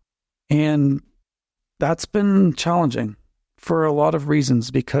live. And that's been challenging for a lot of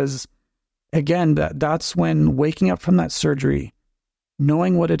reasons because, again, that's when waking up from that surgery,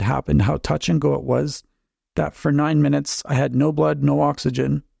 knowing what had happened, how touch and go it was, that for 9 minutes I had no blood, no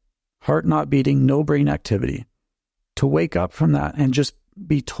oxygen, heart not beating, no brain activity. To wake up from that and just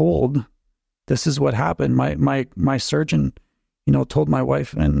be told this is what happened. My surgeon, told my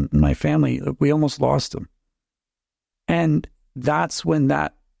wife and my family, we almost lost him. And that's when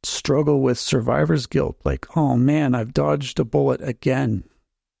that struggle with survivor's guilt, like, oh man, I've dodged a bullet again,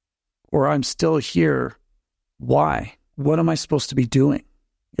 or I'm still here. Why? What am I supposed to be doing?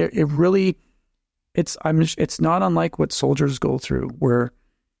 It really, it's not unlike what soldiers go through where,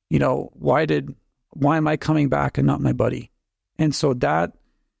 why am I coming back and not my buddy? And so that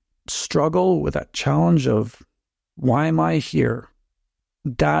struggle with that challenge of why am I here?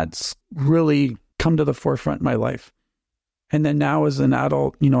 That's really come to the forefront in my life. And then now as an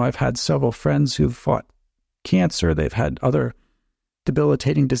adult, I've had several friends who've fought cancer. They've had other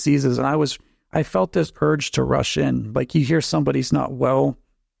debilitating diseases. And I felt this urge to rush in. Like you hear somebody's not well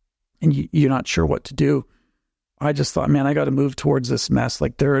and you're not sure what to do. I just thought, man, I got to move towards this mess.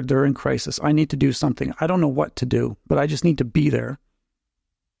 Like they're in crisis. I need to do something. I don't know what to do, but I just need to be there.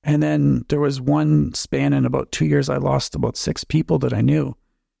 And then there was one span in about 2 years, I lost about 6 people that I knew.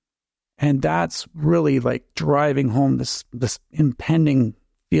 And that's really like driving home this impending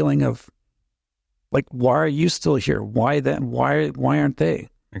feeling of like, why are you still here? Why then? Why aren't they?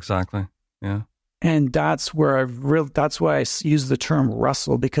 Exactly. Yeah. And that's where that's why I use the term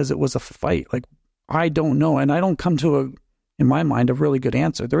wrestle, because it was a fight. Like, I don't know. And I don't come to in my mind, a really good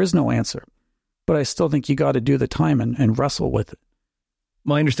answer. There is no answer, but I still think you got to do the time and wrestle with it.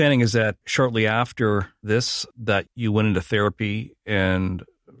 My understanding is that shortly after this, that you went into therapy and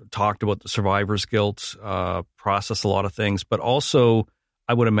talked about the survivor's guilt, processed a lot of things, but also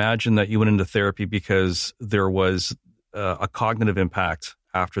I would imagine that you went into therapy because there was a cognitive impact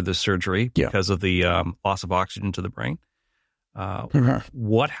after this surgery because of the loss of oxygen to the brain.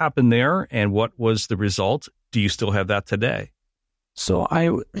 What happened there and what was the result? Do you still have that today? So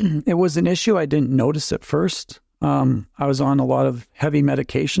it was an issue. I didn't notice at first. I was on a lot of heavy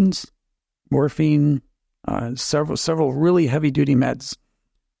medications, morphine, several really heavy duty meds.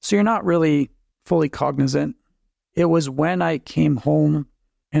 So you're not really fully cognizant. It was when I came home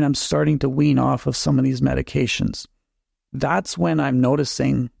and I'm starting to wean off of some of these medications. That's when I'm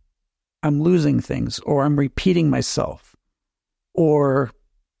noticing I'm losing things, or I'm repeating myself, or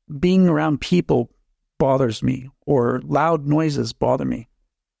being around people bothers me, or loud noises bother me.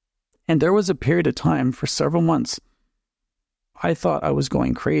 And there was a period of time for several months I thought I was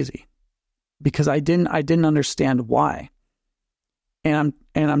going crazy because I didn't understand why. And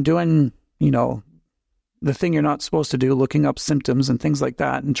I'm doing, the thing you're not supposed to do, looking up symptoms and things like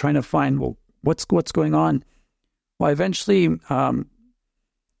that and trying to find, well, what's going on? Well, I eventually,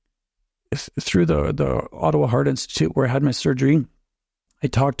 through the Ottawa Heart Institute where I had my surgery, I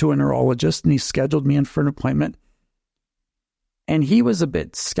talked to a neurologist and he scheduled me in for an appointment. And he was a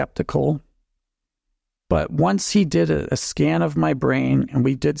bit skeptical, but once he did a scan of my brain and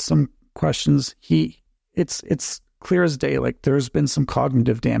we did some questions, it's clear as day, like there's been some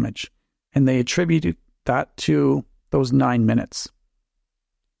cognitive damage, and they attributed that to those 9 minutes.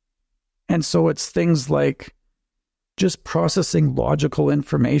 And so it's things like just processing logical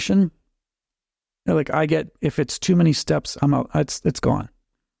information. Like I get, if it's too many steps, I'm out, it's gone.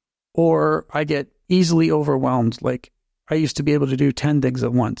 Or I get easily overwhelmed. Like I used to be able to do 10 things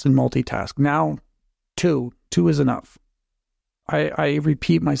at once and multitask. Now, two is enough. I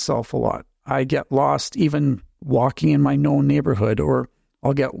repeat myself a lot. I get lost even walking in my known neighborhood, or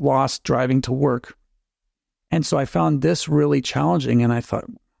I'll get lost driving to work. And so I found this really challenging, and I thought,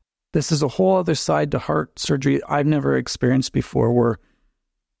 this is a whole other side to heart surgery I've never experienced before, where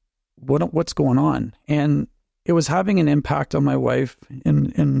what's going on? And it was having an impact on my wife,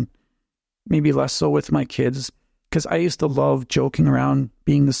 and maybe less so with my kids, because I used to love joking around,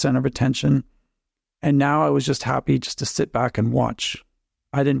 being the center of attention. And now I was just happy just to sit back and watch.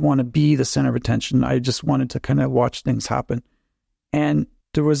 I didn't want to be the center of attention. I just wanted to kind of watch things happen. And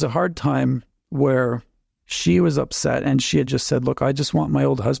there was a hard time where she was upset and she had just said, look, I just want my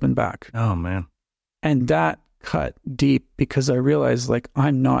old husband back. Oh, man. And that cut deep, because I realized like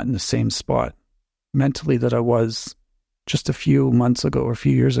I'm not in the same spot mentally that I was just a few months ago or a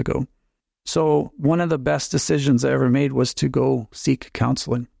few years ago. So one of the best decisions I ever made was to go seek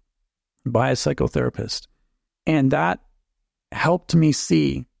counseling by a psychotherapist. And that helped me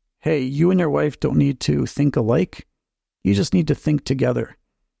see, hey, you and your wife don't need to think alike. You just need to think together.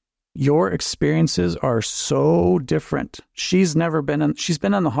 Your experiences are so different. She's been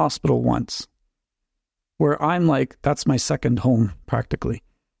in the hospital once, where I'm like, that's my second home practically.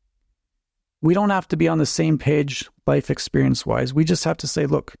 We don't have to be on the same page life experience wise. We just have to say,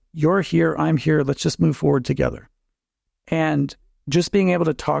 look, you're here, I'm here. Let's just move forward together. And just being able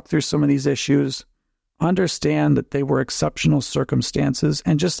to talk through some of these issues, understand that they were exceptional circumstances,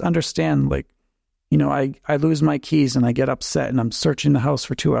 and just understand, like, you know, I lose my keys and I get upset and I'm searching the house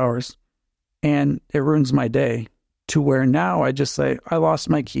for 2 hours and it ruins my day, to where now I just say, I lost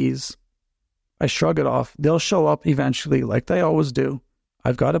my keys. I shrug it off. They'll show up eventually like they always do.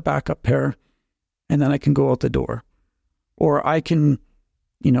 I've got a backup pair, and then I can go out the door. Or I can,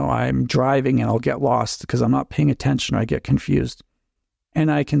 you know, I'm driving and I'll get lost because I'm not paying attention or I get confused.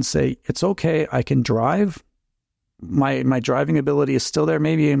 And I can say, it's okay, I can drive. My driving ability is still there.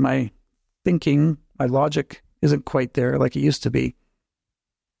 Maybe in my thinking, my logic isn't quite there like it used to be.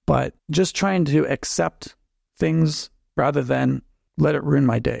 But just trying to accept things rather than let it ruin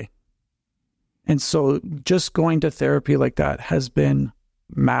my day. And so just going to therapy like that has been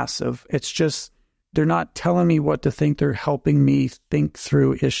massive. It's just, they're not telling me what to think. They're helping me think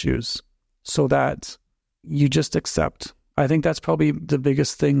through issues so that you just accept. I think that's probably the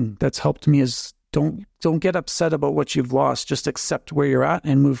biggest thing that's helped me is don't get upset about what you've lost. Just accept where you're at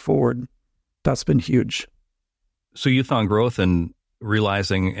and move forward. That's been huge. So you found growth in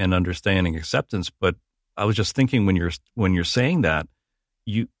realizing and understanding acceptance, but I was just thinking when you're saying that,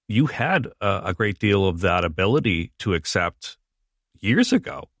 you had a great deal of that ability to accept years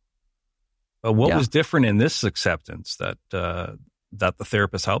ago. What was different in this acceptance that the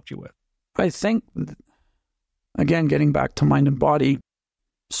therapist helped you with? I think, again, getting back to mind and body,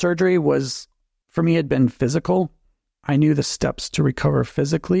 surgery was, for me, had been physical. I knew the steps to recover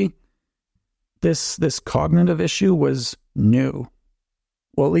physically. This cognitive issue was new.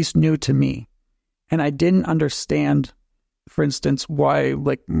 Well, at least new to me. And I didn't understand, for instance, why,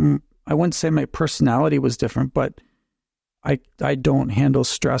 like, I wouldn't say my personality was different, but I don't handle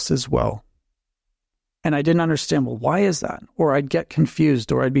stress as well. And I didn't understand, well, why is that? Or I'd get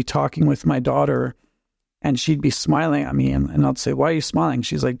confused, or I'd be talking with my daughter and she'd be smiling at me and I'd say, why are you smiling?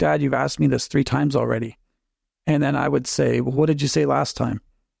 She's like, Dad, you've asked me this 3 times already. And then I would say, well, what did you say last time?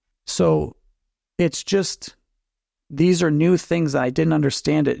 So it's just, these are new things that I didn't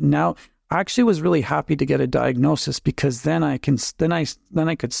understand it. Now, I actually was really happy to get a diagnosis, because then I could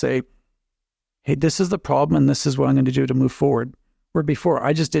say, hey, this is the problem and this is what I'm going to do to move forward. Where before,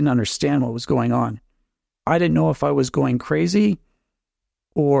 I just didn't understand what was going on. I didn't know if I was going crazy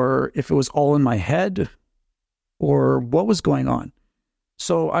or if it was all in my head or what was going on.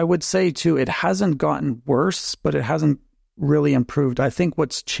 So I would say too, it hasn't gotten worse, but it hasn't really improved. I think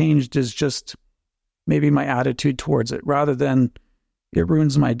what's changed is just maybe my attitude towards it. Rather than it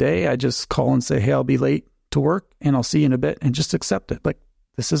ruins my day, I just call and say, hey, I'll be late to work and I'll see you in a bit, and just accept it. Like,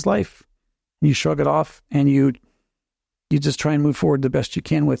 this is life. You shrug it off and you just try and move forward the best you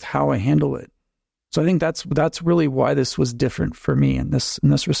can with how I handle it. So I think that's really why this was different for me in this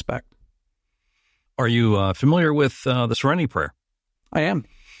respect. Are you familiar with the Serenity Prayer? I am.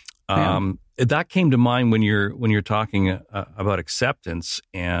 That came to mind when you're talking about acceptance,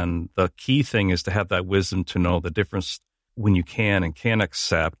 and the key thing is to have that wisdom to know the difference when you can and can't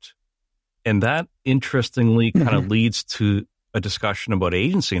accept. And that interestingly kind of leads to a discussion about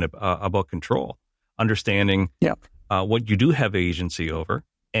agency and about control, understanding what you do have agency over.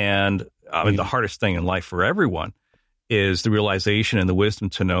 And I mean, the hardest thing in life for everyone is the realization and the wisdom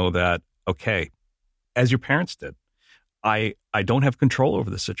to know that, okay, as your parents did, I don't have control over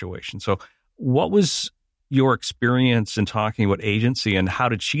the situation. So what was your experience in talking about agency, and how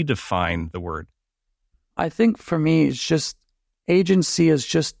did she define the word? I think for me, it's just, agency is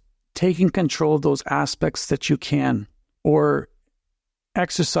just taking control of those aspects that you can, or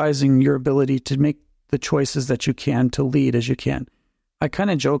exercising your ability to make the choices that you can, to lead as you can. I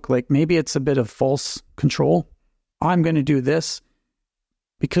kind of joke, like, maybe it's a bit of false control. I'm going to do this,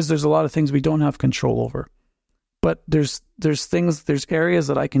 because there's a lot of things we don't have control over. But there's areas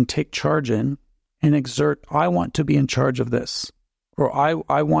that I can take charge in and exert. I want to be in charge of this, or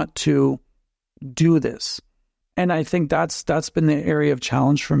I want to do this. And I think that's been the area of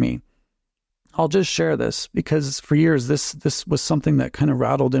challenge for me. I'll just share this, because for years, this was something that kind of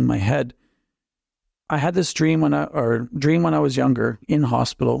rattled in my head. I had this dream when I was younger in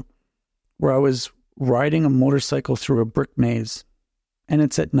hospital, where I was riding a motorcycle through a brick maze, and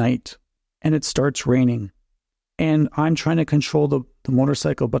it's at night. and it starts raining. And I'm trying to control the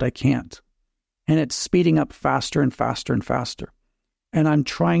motorcycle, but I can't. And it's speeding up faster and faster and faster. And I'm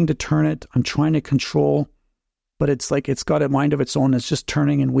trying to turn it. I'm trying to control, but it's like it's got a mind of its own. It's just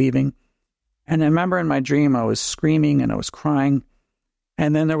turning and weaving. And I remember in my dream, I was screaming and I was crying.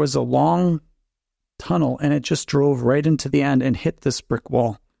 And then there was a long tunnel and it just drove right into the end and hit this brick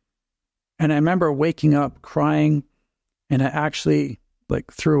wall. And I remember waking up crying, and I actually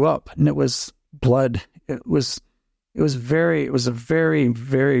like threw up, and it was blood. It was a very,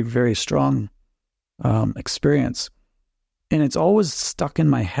 very, very strong experience. And it's always stuck in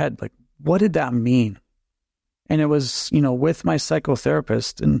my head. Like, what did that mean? And it was, with my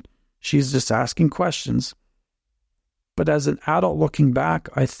psychotherapist, and she's just asking questions. But as an adult looking back,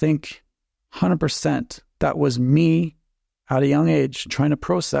 I think 100% that was me at a young age trying to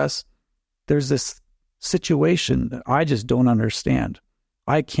process. There's this situation that I just don't understand.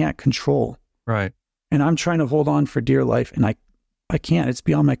 I can't control. Right. And I'm trying to hold on for dear life, and I can't. It's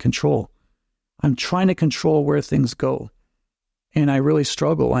beyond my control. I'm trying to control where things go, and I really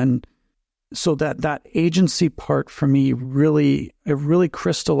struggle. And so that agency part for me really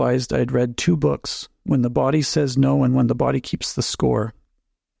crystallized. I'd read 2 books, When the Body Says No and When the Body Keeps the Score.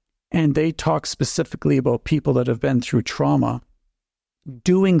 And they talk specifically about people that have been through trauma,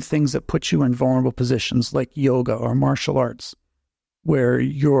 doing things that put you in vulnerable positions like yoga or martial arts, where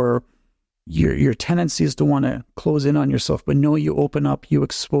your tendency is to want to close in on yourself, but no, you open up, you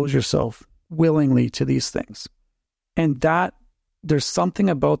expose yourself willingly to these things. And that, there's something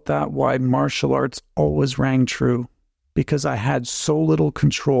about that why martial arts always rang true, because I had so little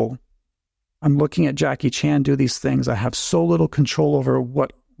control. I'm looking at Jackie Chan do these things. I have so little control over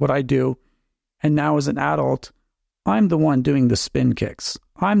what I do. And now as an adult, I'm the one doing the spin kicks.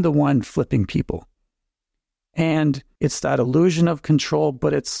 I'm the one flipping people. And it's that illusion of control,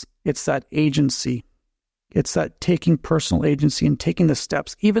 but it's that agency. It's that taking personal agency and taking the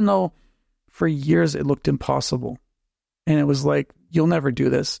steps, even though for years it looked impossible. And it was like, you'll never do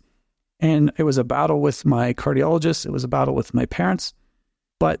this. And it was a battle with my cardiologist. It was a battle with my parents.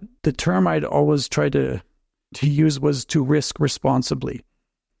 But the term I'd always tried to use was to risk responsibly.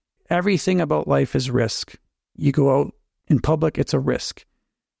 Everything about life is risk. You go out in public, it's a risk.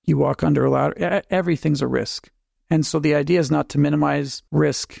 You walk under a ladder, everything's a risk. And so the idea is not to minimize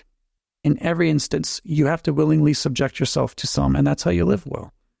risk. In every instance, you have to willingly subject yourself to some, and that's how you live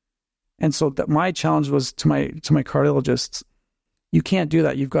well. And so that my challenge was to my cardiologists, you can't do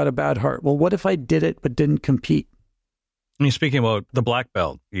that. You've got a bad heart. Well, what if I did it but didn't compete? And you're speaking about the black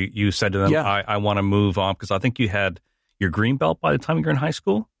belt. You said to them, yeah. I want to move on, because I think you had your green belt by the time you were in high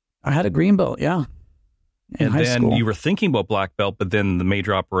school? I had a green belt, yeah. And then you were thinking about black belt, but then the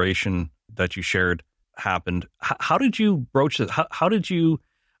major operation that you shared happened. How did you broach this? How did you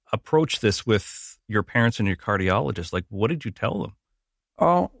approach this with your parents and your cardiologist? Like, what did you tell them?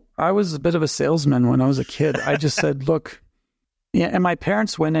 Oh, I was a bit of a salesman when I was a kid. I just said, look, yeah. And my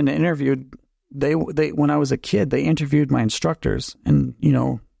parents went and interviewed. They when I was a kid, they interviewed my instructors and,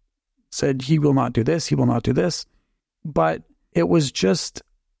 said, he will not do this. He will not do this. But it was just,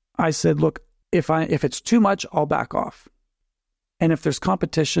 I said, look, if it's too much, I'll back off. And if there's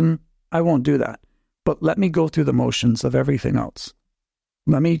competition, I won't do that. But let me go through the motions of everything else.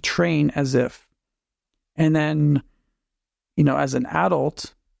 Let me train as if. And then, as an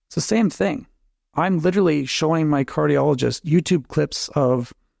adult, it's the same thing. I'm literally showing my cardiologist YouTube clips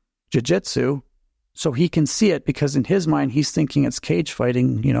of jiu-jitsu so he can see it, because in his mind, he's thinking it's cage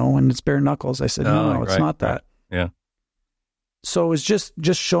fighting, and it's bare knuckles. I said, no, it's not that. Right. Yeah. So it was just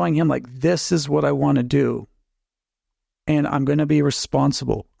showing him, like, this is what I want to do. And I'm going to be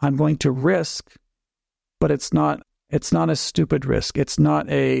responsible. I'm going to risk, but it's not a stupid risk. It's not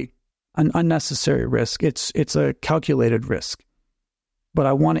an unnecessary risk. It's a calculated risk. But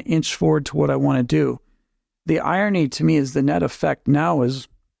I want to inch forward to what I want to do. The irony to me is the net effect now is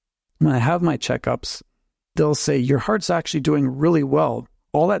when I have my checkups, they'll say, your heart's actually doing really well.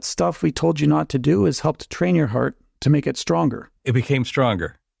 All that stuff we told you not to do has helped train your heart to make it stronger. It became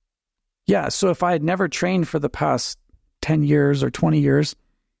stronger. Yeah. So if I had never trained for the past 10 years or 20 years,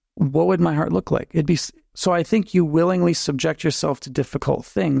 what would my heart look like? So I think you willingly subject yourself to difficult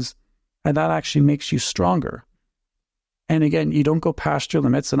things, and that actually makes you stronger. And again, you don't go past your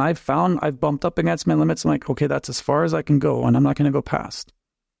limits. And I've bumped up against my limits. I'm like, okay, that's as far as I can go, and I'm not going to go past.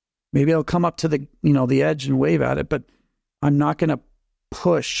 Maybe I'll come up to the edge and wave at it, but I'm not going to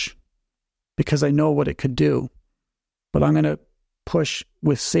push because I know what it could do. But I'm going to push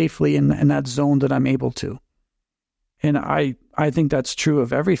with safely in that zone that I'm able to. And I think that's true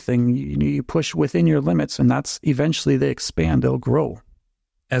of everything. You push within your limits, and that's eventually they expand, they'll grow.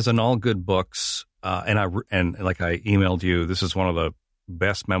 As in all good books, and like I emailed you, this is one of the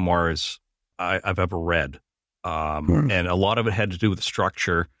best memoirs I've ever read. And a lot of it had to do with the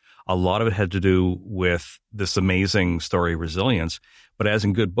structure. A lot of it had to do with this amazing story of resilience. But as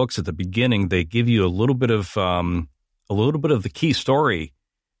in good books, at the beginning, they give you a little bit of the key story.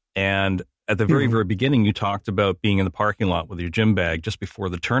 And at the very, very beginning, you talked about being in the parking lot with your gym bag just before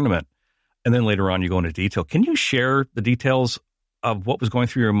the tournament. And then later on, you go into detail. Can you share the details of what was going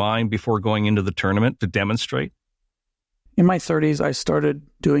through your mind before going into the tournament to demonstrate? In my 30s, I started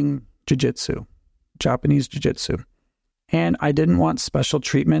doing jiu-jitsu, Japanese jiu-jitsu. And I didn't want special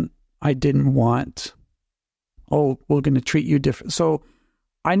treatment. I didn't want, we're going to treat you different. So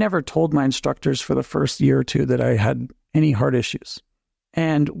I never told my instructors for the first year or two that I had any heart issues.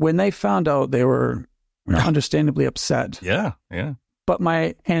 And when they found out, they were understandably upset. Yeah. But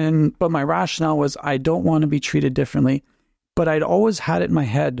my rationale was I don't want to be treated differently. But I'd always had it in my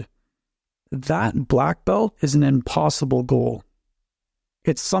head, that black belt is an impossible goal.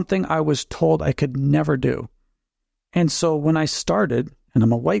 It's something I was told I could never do. And so when I started, and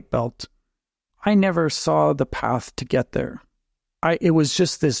I'm a white belt, I never saw the path to get there. It was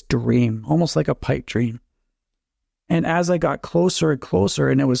just this dream, almost like a pipe dream. And as I got closer and closer,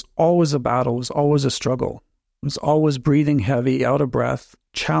 and it was always a battle, it was always a struggle. It was always breathing heavy, out of breath,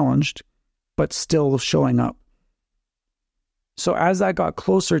 challenged, but still showing up. So as I got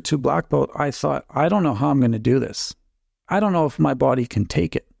closer to black belt, I thought, I don't know how I'm going to do this. I don't know if my body can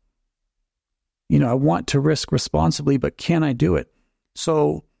take it. I want to risk responsibly, but can I do it?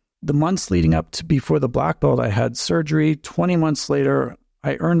 So the months leading up to before the black belt, I had surgery. 20 months later,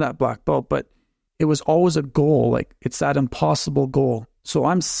 I earned that black belt, but it was always a goal. Like it's that impossible goal. So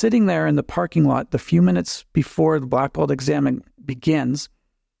I'm sitting there in the parking lot the few minutes before the black belt exam begins,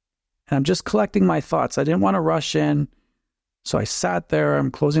 and I'm just collecting my thoughts. I didn't want to rush in. So I sat there,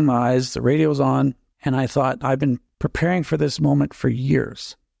 I'm closing my eyes, the radio's on, and I thought, I've been preparing for this moment for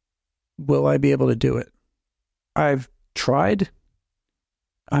years. Will I be able to do it? I've tried.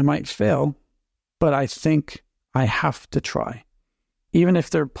 I might fail, but I think I have to try. Even if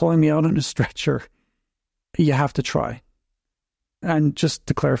they're pulling me out on a stretcher, you have to try. And just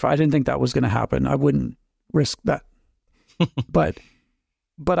to clarify, I didn't think that was going to happen. I wouldn't risk that. But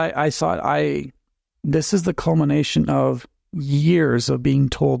I thought this is the culmination of years of being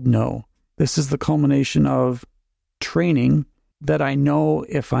told no. This is the culmination of training that I know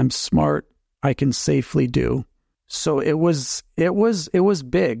if I'm smart, I can safely do. So it was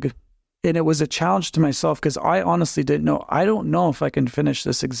big, and it was a challenge to myself because I honestly didn't know. I don't know if I can finish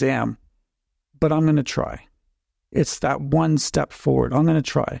this exam, but I'm going to try. It's that one step forward. I'm going to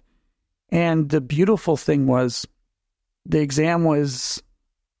try. And the beautiful thing was the exam was,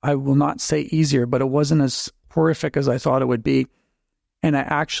 I will not say easier, but it wasn't as horrific as I thought it would be. And I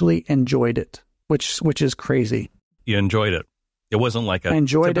actually enjoyed it, which is crazy. You enjoyed it. It wasn't like a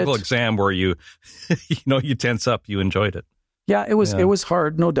typical exam where you tense up. You enjoyed it. Yeah, it was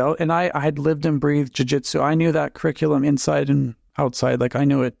hard, no doubt. And I had lived and breathed jiu-jitsu. I knew that curriculum inside and outside. Like I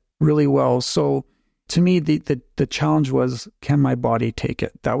knew it really well. So to me, the challenge was, can my body take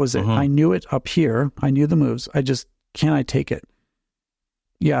it? That was it. I knew it up here. I knew the moves. Can I take it?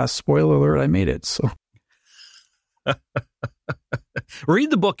 Yeah, spoiler alert, I made it. So read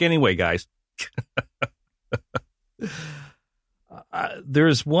the book anyway, guys.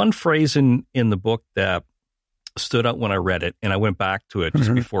 There's one phrase in the book that stood out when I read it, and I went back to it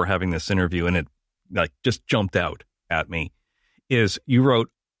just before having this interview, and it just jumped out at me. Is you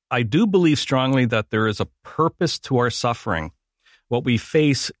wrote, "I do believe strongly that there is a purpose to our suffering. What we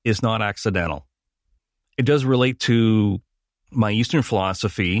face is not accidental." It does relate to my Eastern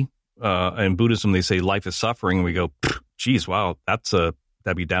philosophy. In Buddhism, they say life is suffering, and we go, geez, wow, that'd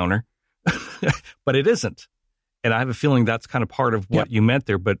be downer. But it isn't. And I have a feeling that's kind of part of what you meant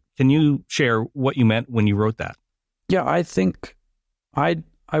there. But can you share what you meant when you wrote that? Yeah, I think I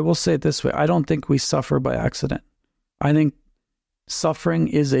will say it this way. I don't think we suffer by accident. I think suffering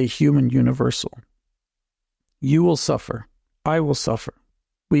is a human universal. You will suffer. I will suffer.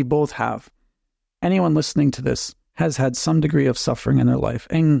 We both have. Anyone listening to this has had some degree of suffering in their life.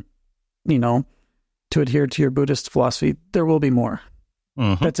 And, to adhere to your Buddhist philosophy, there will be more.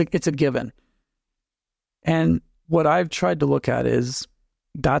 It's a given. And what I've tried to look at is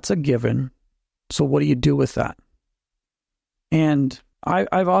that's a given. So what do you do with that? And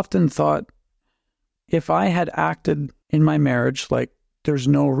I've often thought, if I had acted in my marriage like there's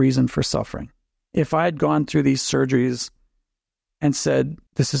no reason for suffering, if I had gone through these surgeries and said,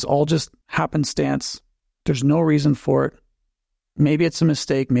 this is all just happenstance, there's no reason for it, maybe it's a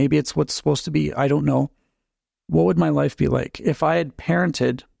mistake, maybe it's what's supposed to be, I don't know. what would my life be like? If I had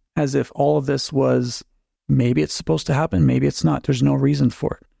parented as if all of this was, maybe it's supposed to happen, maybe it's not, there's no reason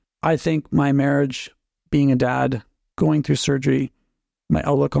for it. I think my marriage, being a dad, going through surgery, my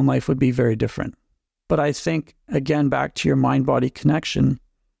outlook on life would be very different. But I think, again, back to your mind-body connection,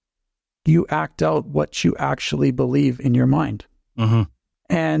 you act out what you actually believe in your mind. Mm-hmm.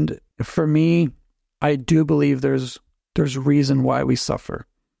 And for me, I do believe there's reason why we suffer.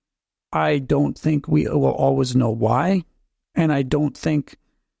 I don't think we will always know why. And I don't think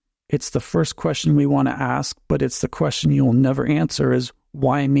it's the first question we want to ask, but it's the question you'll never answer is,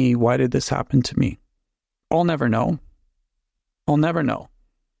 why me? Why did this happen to me? I'll never know. I'll never know.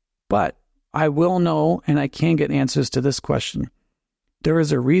 But I will know, and I can get answers to this question. There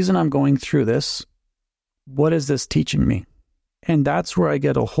is a reason I'm going through this. What is this teaching me? And that's where I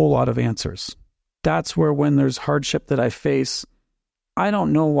get a whole lot of answers. That's where, when there's hardship that I face, I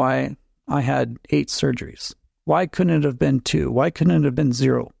don't know why I had 8 surgeries. Why couldn't it have been 2? Why couldn't it have been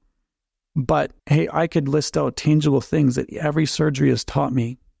 0? But hey, I could list out tangible things that every surgery has taught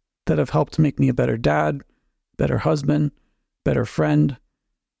me that have helped to make me a better dad, better husband, better friend.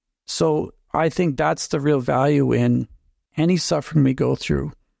 So I think that's the real value in any suffering we go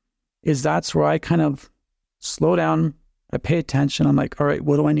through, is that's where I kind of slow down, I pay attention. I'm like, all right,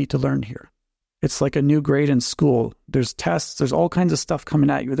 what do I need to learn here? It's like a new grade in school. There's tests, there's all kinds of stuff coming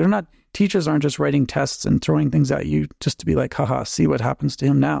at you. Teachers aren't just writing tests and throwing things at you just to be like, haha, see what happens to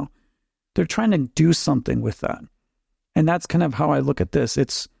him now. They're trying to do something with that. And that's kind of how I look at this.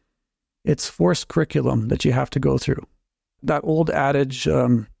 It's forced curriculum that you have to go through. That old adage,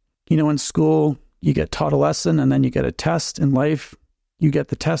 in school, you get taught a lesson and then you get a test. In life, you get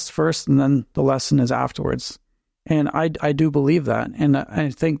the test first and then the lesson is afterwards. And I do believe that. And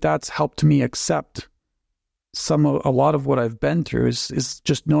I think that's helped me accept a lot of what I've been through is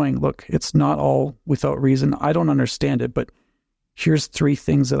just knowing, look, it's not all without reason. I don't understand it, but here's 3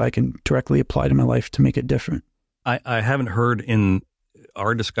 things that I can directly apply to my life to make it different. I haven't heard in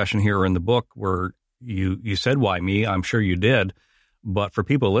our discussion here or in the book where you said, why me? I'm sure you did. But for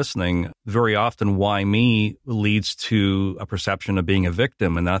people listening, very often why me leads to a perception of being a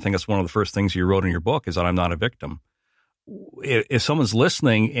victim. And I think that's one of the first things you wrote in your book is that I'm not a victim. If someone's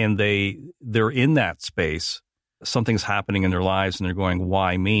listening and they're in that space, something's happening in their lives and they're going,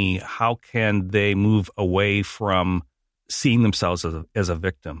 why me? How can they move away from seeing themselves as a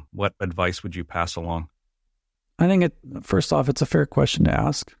victim? What advice would you pass along? I think first off, it's a fair question to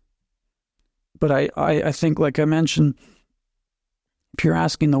ask. But I think, like I mentioned, if you're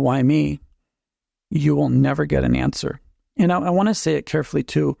asking the why me, you will never get an answer. And I want to say it carefully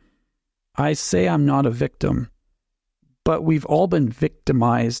too. I say I'm not a victim, but we've all been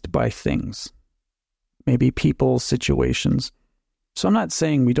victimized by things, maybe people, situations. So I'm not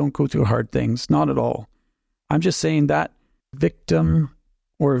saying we don't go through hard things, not at all. I'm just saying that victim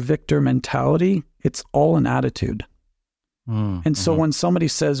or victor mentality, it's all an attitude. And so when somebody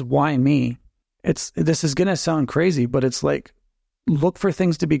says, why me? This is going to sound crazy, but it's like, look for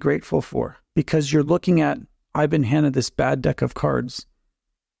things to be grateful for, because you're looking at, I've been handed this bad deck of cards.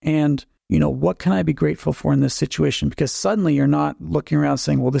 And, what can I be grateful for in this situation? Because suddenly you're not looking around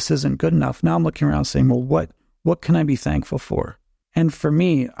saying, well, this isn't good enough. Now I'm looking around saying, well, what can I be thankful for? And for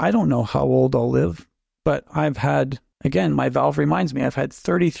me, I don't know how old I'll live, but I've had, again, my valve reminds me, I've had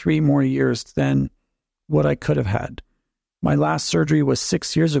 33 more years than what I could have had. My last surgery was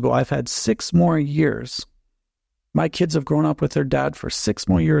 6 years ago. I've had 6 more years. My kids have grown up with their dad for 6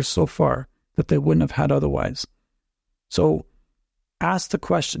 more years so far that they wouldn't have had otherwise. So ask the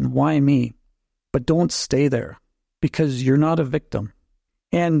question, why me? But don't stay there, because you're not a victim.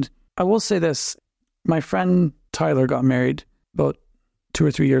 And I will say this, my friend Tyler got married about 2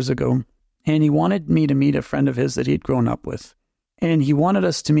 or 3 years ago, and he wanted me to meet a friend of his that he'd grown up with. And he wanted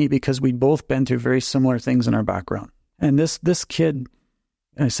us to meet because we'd both been through very similar things in our background. And this kid,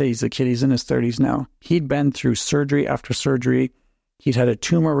 I say he's a kid, he's in his 30s now. He'd been through surgery after surgery. He'd had a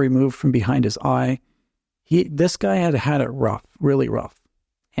tumor removed from behind his eye. This guy had it rough, really rough.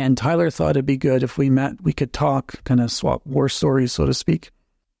 And Tyler thought it'd be good if we met, we could talk, kind of swap war stories, so to speak.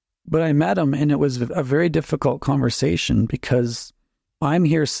 But I met him, and it was a very difficult conversation, because I'm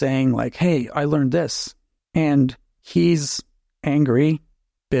here saying like, hey, I learned this. And he's angry,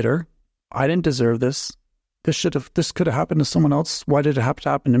 bitter. I didn't deserve this. This could have happened to someone else. Why did it have to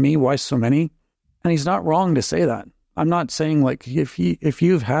happen to me? Why so many? And he's not wrong to say that. I'm not saying like, if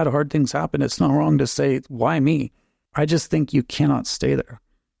you've had hard things happen, it's not wrong to say, why me? I just think you cannot stay there.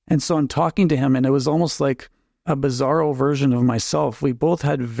 And so I'm talking to him, and it was almost like a bizarro version of myself. We both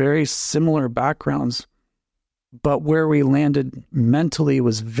had very similar backgrounds, but where we landed mentally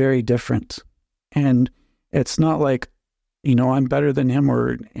was very different. And It's not like, I'm better than him,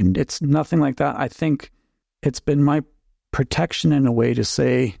 and it's nothing like that. I think it's been my protection in a way to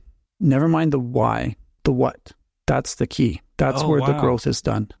say, never mind the why, the what. That's the key. That's where the growth is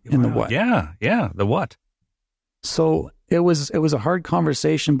done in the what. Yeah, the what. So it was a hard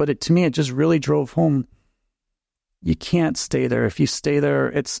conversation, but to me, it just really drove home. You can't stay there. If you stay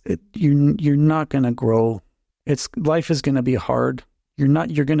there, you're not going to grow. Life is going to be hard.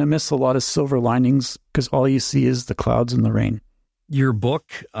 You're going to miss a lot of silver linings because all you see is the clouds and the rain. Your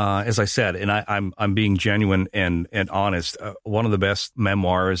book, as I said, and I'm being genuine and honest, one of the best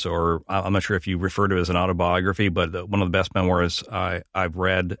memoirs, or I'm not sure if you refer to it as an autobiography, but one of the best memoirs I've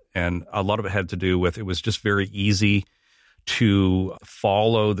read, and a lot of it had to do with, it was just very easy to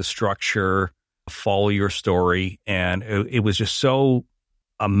follow the structure, follow your story, and it was just so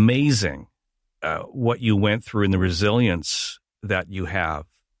amazing what you went through and the resilience that you have.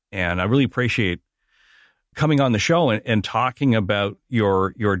 And I really appreciate coming on the show and talking about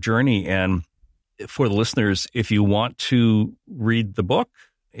your journey. And for the listeners, if you want to read the book,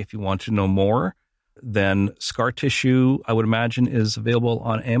 if you want to know more, then Scar Tissue, I would imagine, is available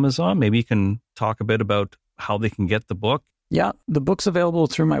on Amazon. Maybe you can talk a bit about how they can get the book. Yeah, the book's available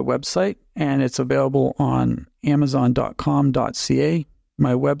through my website, and it's available on amazon.com.ca.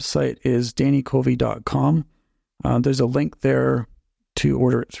 My website is dannycovey.com. There's a link there to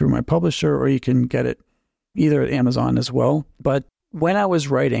order it through my publisher, or you can get it either at Amazon as well. But when I was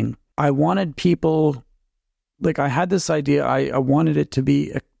writing, I wanted people, I had this idea, I wanted it to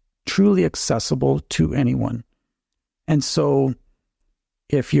be truly accessible to anyone. And so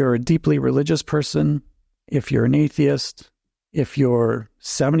if you're a deeply religious person, if you're an atheist, if you're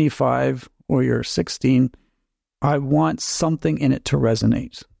 75 or you're 16, I want something in it to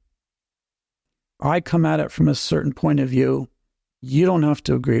resonate. I come at it from a certain point of view. You don't have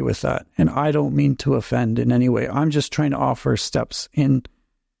to agree with that. And I don't mean to offend in any way. I'm just trying to offer steps in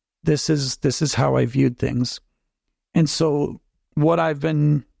this is how I viewed things. And so what I've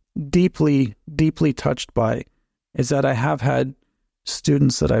been deeply, deeply touched by is that I have had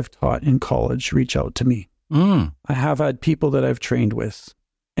students that I've taught in college reach out to me. I have had people that I've trained with,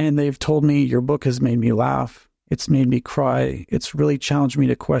 and they've told me, your book has made me laugh. It's made me cry. It's really challenged me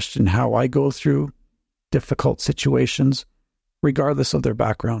to question how I go through difficult situations, regardless of their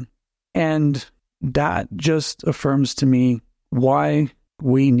background. And that just affirms to me why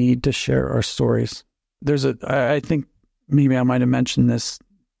we need to share our stories. I think maybe I might have mentioned this,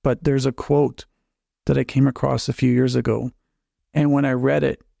 but there's a quote that I came across a few years ago. And when I read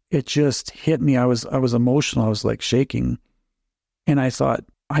it, it just hit me. I was emotional. I was like shaking. And I thought,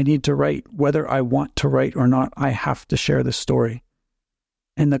 I need to write. Whether I want to write or not, I have to share this story.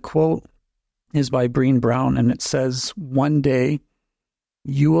 And the quote is by Brené Brown, and it says, one day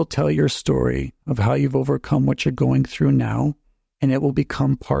you will tell your story of how you've overcome what you're going through now, and it will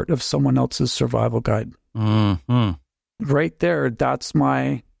become part of someone else's survival guide. Mm-hmm. Right there, that's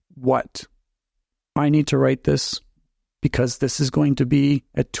my what. I need to write this because this is going to be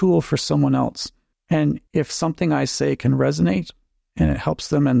a tool for someone else. And if something I say can resonate and it helps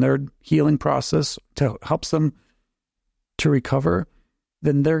them in their healing process, helps them to recover,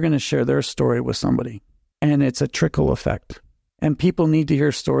 then they're going to share their story with somebody. And it's a trickle effect. And people need to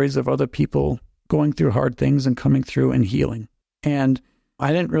hear stories of other people going through hard things and coming through and healing. And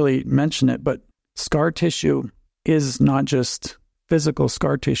I didn't really mention it, but scar tissue is not just physical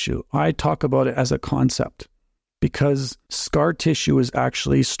scar tissue. I talk about it as a concept because scar tissue is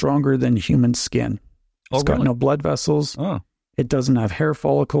actually stronger than human skin. It's got no blood vessels. Oh. It doesn't have hair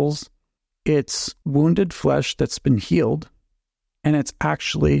follicles. It's wounded flesh that's been healed, and it's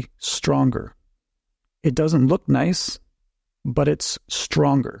actually stronger. It doesn't look nice, but it's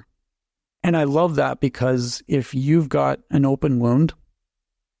stronger. And I love that because if you've got an open wound,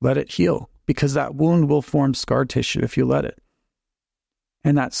 let it heal, because that wound will form scar tissue if you let it.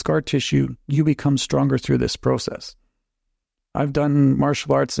 And that scar tissue, you become stronger through this process. I've done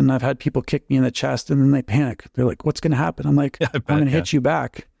martial arts and I've had people kick me in the chest and then they panic. They're like, what's going to happen? I'm like, I'm going to hit you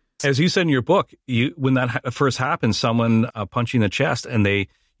back. As you said in your book, when that first happened, someone punching the chest, and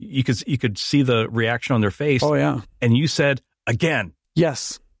you could see the reaction on their face. Oh yeah. And you said, again.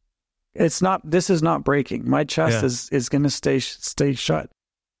 Yes. This is not breaking. My chest is going to stay shut.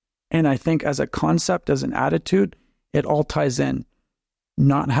 And I think as a concept, as an attitude, it all ties in.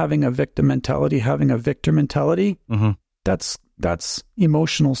 Not having a victim mentality, having a victor mentality, that's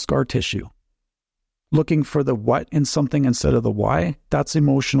emotional scar tissue. Looking for the what in something instead of the why, that's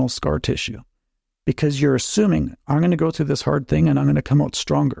emotional scar tissue. Because you're assuming, I'm going to go through this hard thing and I'm going to come out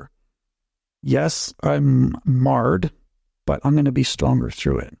stronger. Yes, I'm marred, but I'm going to be stronger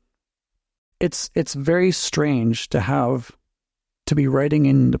through it. it's very strange to be writing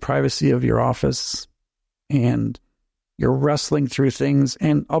in the privacy of your office, and you're wrestling through things.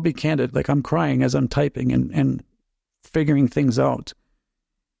 And I'll be candid, like I'm crying as I'm typing and figuring things out.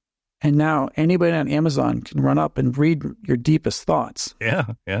 And now anybody on Amazon can run up and read your deepest thoughts.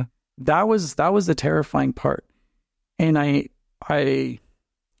 Yeah. That was the terrifying part. And I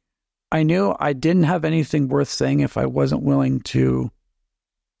knew I didn't have anything worth saying if I wasn't willing to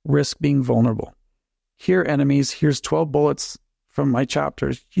risk being vulnerable. Here, enemies, here's 12 bullets from my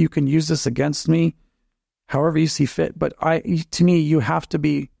chapters. You can use this against me however you see fit. But to me, you have to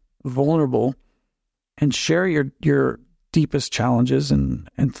be vulnerable and share your deepest challenges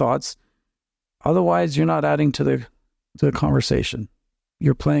and thoughts. Otherwise, you're not adding to the conversation.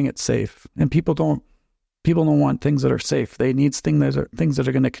 You're playing it safe. And people don't want things that are safe. They need things that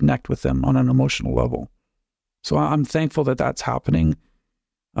are going to connect with them on an emotional level. So I'm thankful that that's happening.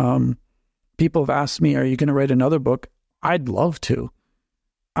 People have asked me, are you going to write another book? I'd love to.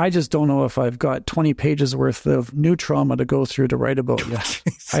 I just don't know if I've got 20 pages worth of new trauma to go through to write about yet.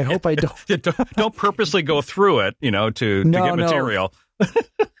 I hope I don't. Don't purposely go through it, to get material.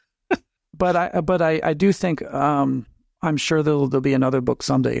 But I do think I'm sure there'll be another book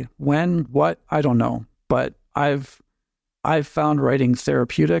someday. When, what, I don't know. But I've found writing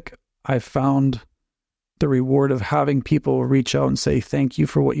therapeutic. I've found the reward of having people reach out and say, thank you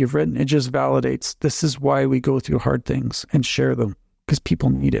for what you've written. It just validates this is why we go through hard things and share them, because people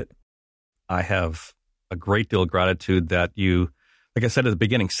need it. I have a great deal of gratitude that you, like I said at the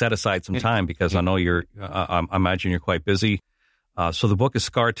beginning, set aside some time, because I know I imagine you're quite busy. So the book is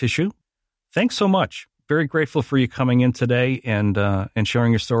Scar Tissue. Thanks so much. Very grateful for you coming in today and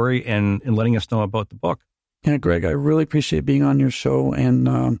sharing your story and letting us know about the book. Yeah, Greg, I really appreciate being on your show.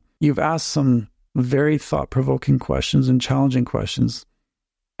 And you've asked some very thought-provoking questions and challenging questions.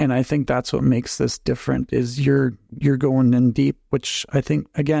 And I think that's what makes this different, is you're going in deep, which I think,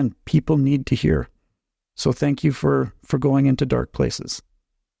 again, people need to hear. So thank you for going into dark places.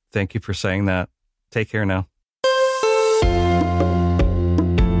 Thank you for saying that. Take care now.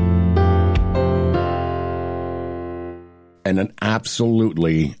 And an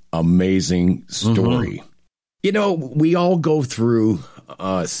absolutely amazing story. Mm-hmm. We all go through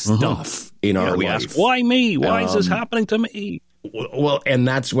stuff in our we life. Ask, why me? Why is this happening to me? Well, and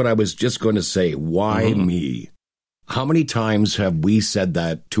that's what I was just going to say. Why me? How many times have we said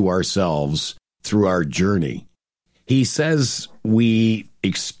that to ourselves through our journey? He says we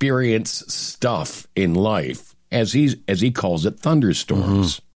experience stuff in life, as he calls it,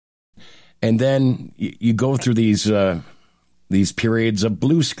 thunderstorms. And then you go through these periods of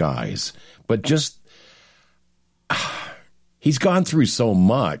blue skies. But just, he's gone through so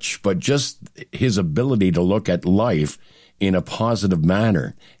much, but just his ability to look at life in a positive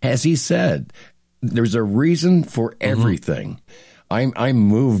manner. As he said, there's a reason for everything. I'm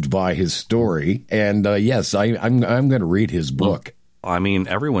moved by his story, and yes, I'm going to read his book. I mean,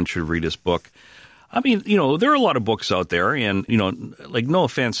 everyone should read his book. I mean, there are a lot of books out there, and, like, no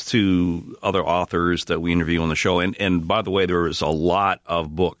offense to other authors that we interview on the show. And by the way, there is a lot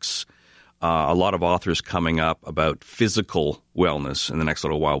of books, a lot of authors coming up about physical wellness in the next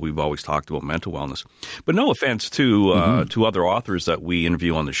little while. We've always talked about mental wellness. But no offense to other authors that we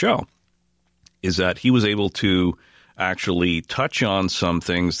interview on the show, is that he was able to actually touch on some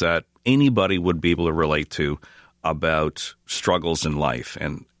things that anybody would be able to relate to about struggles in life.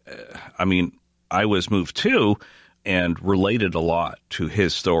 And, I mean, I was moved too and related a lot to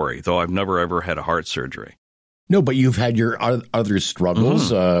his story, though I've never, ever had a heart surgery. No, but you've had your other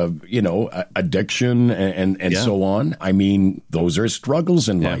struggles, addiction and so on. I mean, those are struggles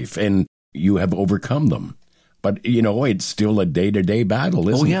in life, and you have overcome them. But, it's still a day-to-day battle,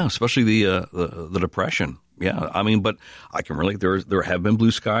 isn't it? Oh, yeah, especially the depression. Yeah, I mean, but I can relate. There have been blue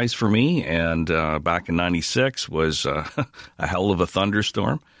skies for me, and back in '96 was a hell of a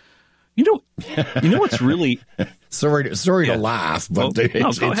thunderstorm. You know what's really sorry to laugh, but go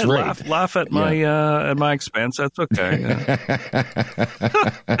it's ahead, right. laugh at my expense. That's okay.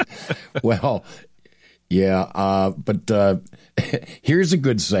 Well, yeah, but here's a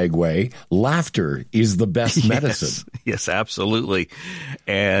good segue. Laughter is the best medicine. Yes, absolutely.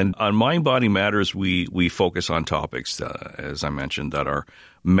 And on Mind Body Matters, we focus on topics, as I mentioned, that are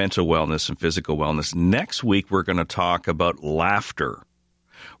mental wellness and physical wellness. Next week, we're going to talk about laughter.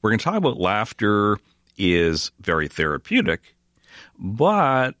 We're going to talk about laughter is very therapeutic,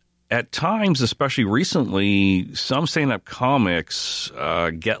 but at times, especially recently, some stand-up comics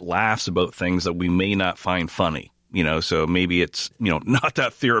get laughs about things that we may not find funny. So maybe it's, not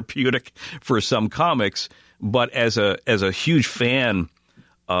that therapeutic for some comics, but as a huge fan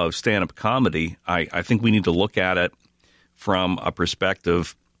of stand-up comedy, I think we need to look at it from a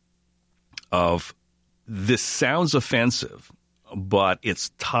perspective of this sounds offensive, but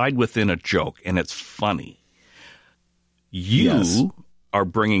it's tied within a joke and it's funny. You are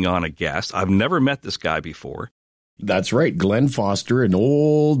bringing on a guest. I've never met this guy before. That's right. Glenn Foster, an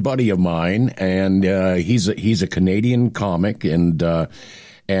old buddy of mine, and he's a Canadian comic, and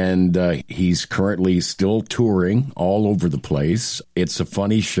he's currently still touring all over the place. It's a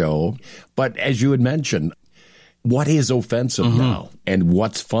funny show. But as you had mentioned, what is offensive now and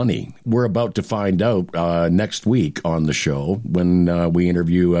what's funny? We're about to find out next week on the show when we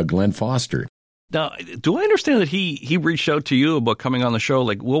interview Glenn Foster. Now, do I understand that he reached out to you about coming on the show?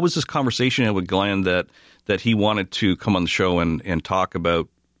 Like, what was this conversation with Glenn that he wanted to come on the show and talk about?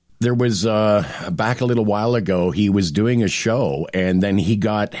 There was, back a little while ago, he was doing a show, and then he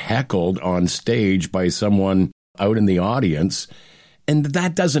got heckled on stage by someone out in the audience, and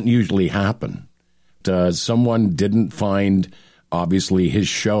that doesn't usually happen. Someone didn't find, obviously, his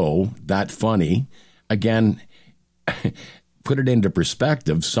show that funny. Again, put it into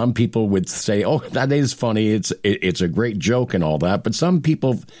perspective. Some people would say, "Oh, that is funny. It's a great joke and all that." But some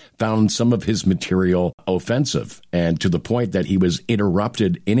people found some of his material offensive, and to the point that he was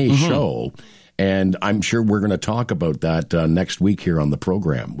interrupted in a show. And I'm sure we're going to talk about that next week here on the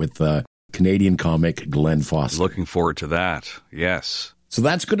program with Canadian comic Glenn Foster. Looking forward to that. Yes. So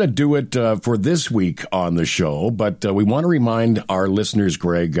that's going to do it for this week on the show. But we want to remind our listeners,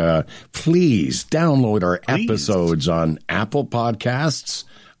 Greg, please download our episodes on Apple Podcasts,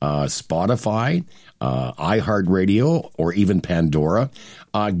 Spotify, iHeartRadio, or even Pandora.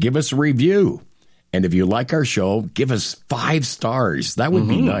 Give us a review. And if you like our show, give us 5 stars. That would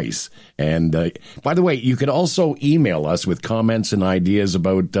be nice. And by the way, you could also email us with comments and ideas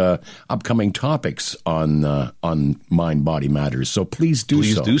about upcoming topics on Mind Body Matters. So please do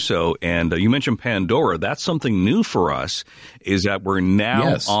so. Please do so. And you mentioned Pandora. That's something new for us, is that we're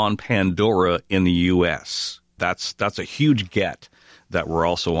now on Pandora in the U.S. That's a huge get that we're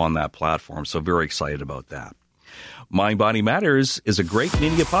also on that platform. So very excited about that. Mind Body Matters is a great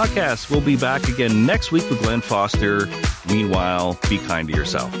media podcast. We'll be back again next week with Glenn Foster. Meanwhile, be kind to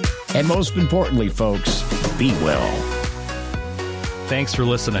yourself. And most importantly, folks, be well. Thanks for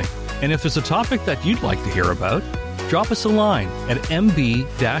listening. And if there's a topic that you'd like to hear about, drop us a line at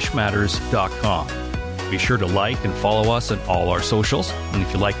mb-matters.com. Be sure to like and follow us on all our socials. And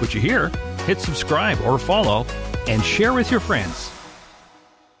if you like what you hear, hit subscribe or follow and share with your friends.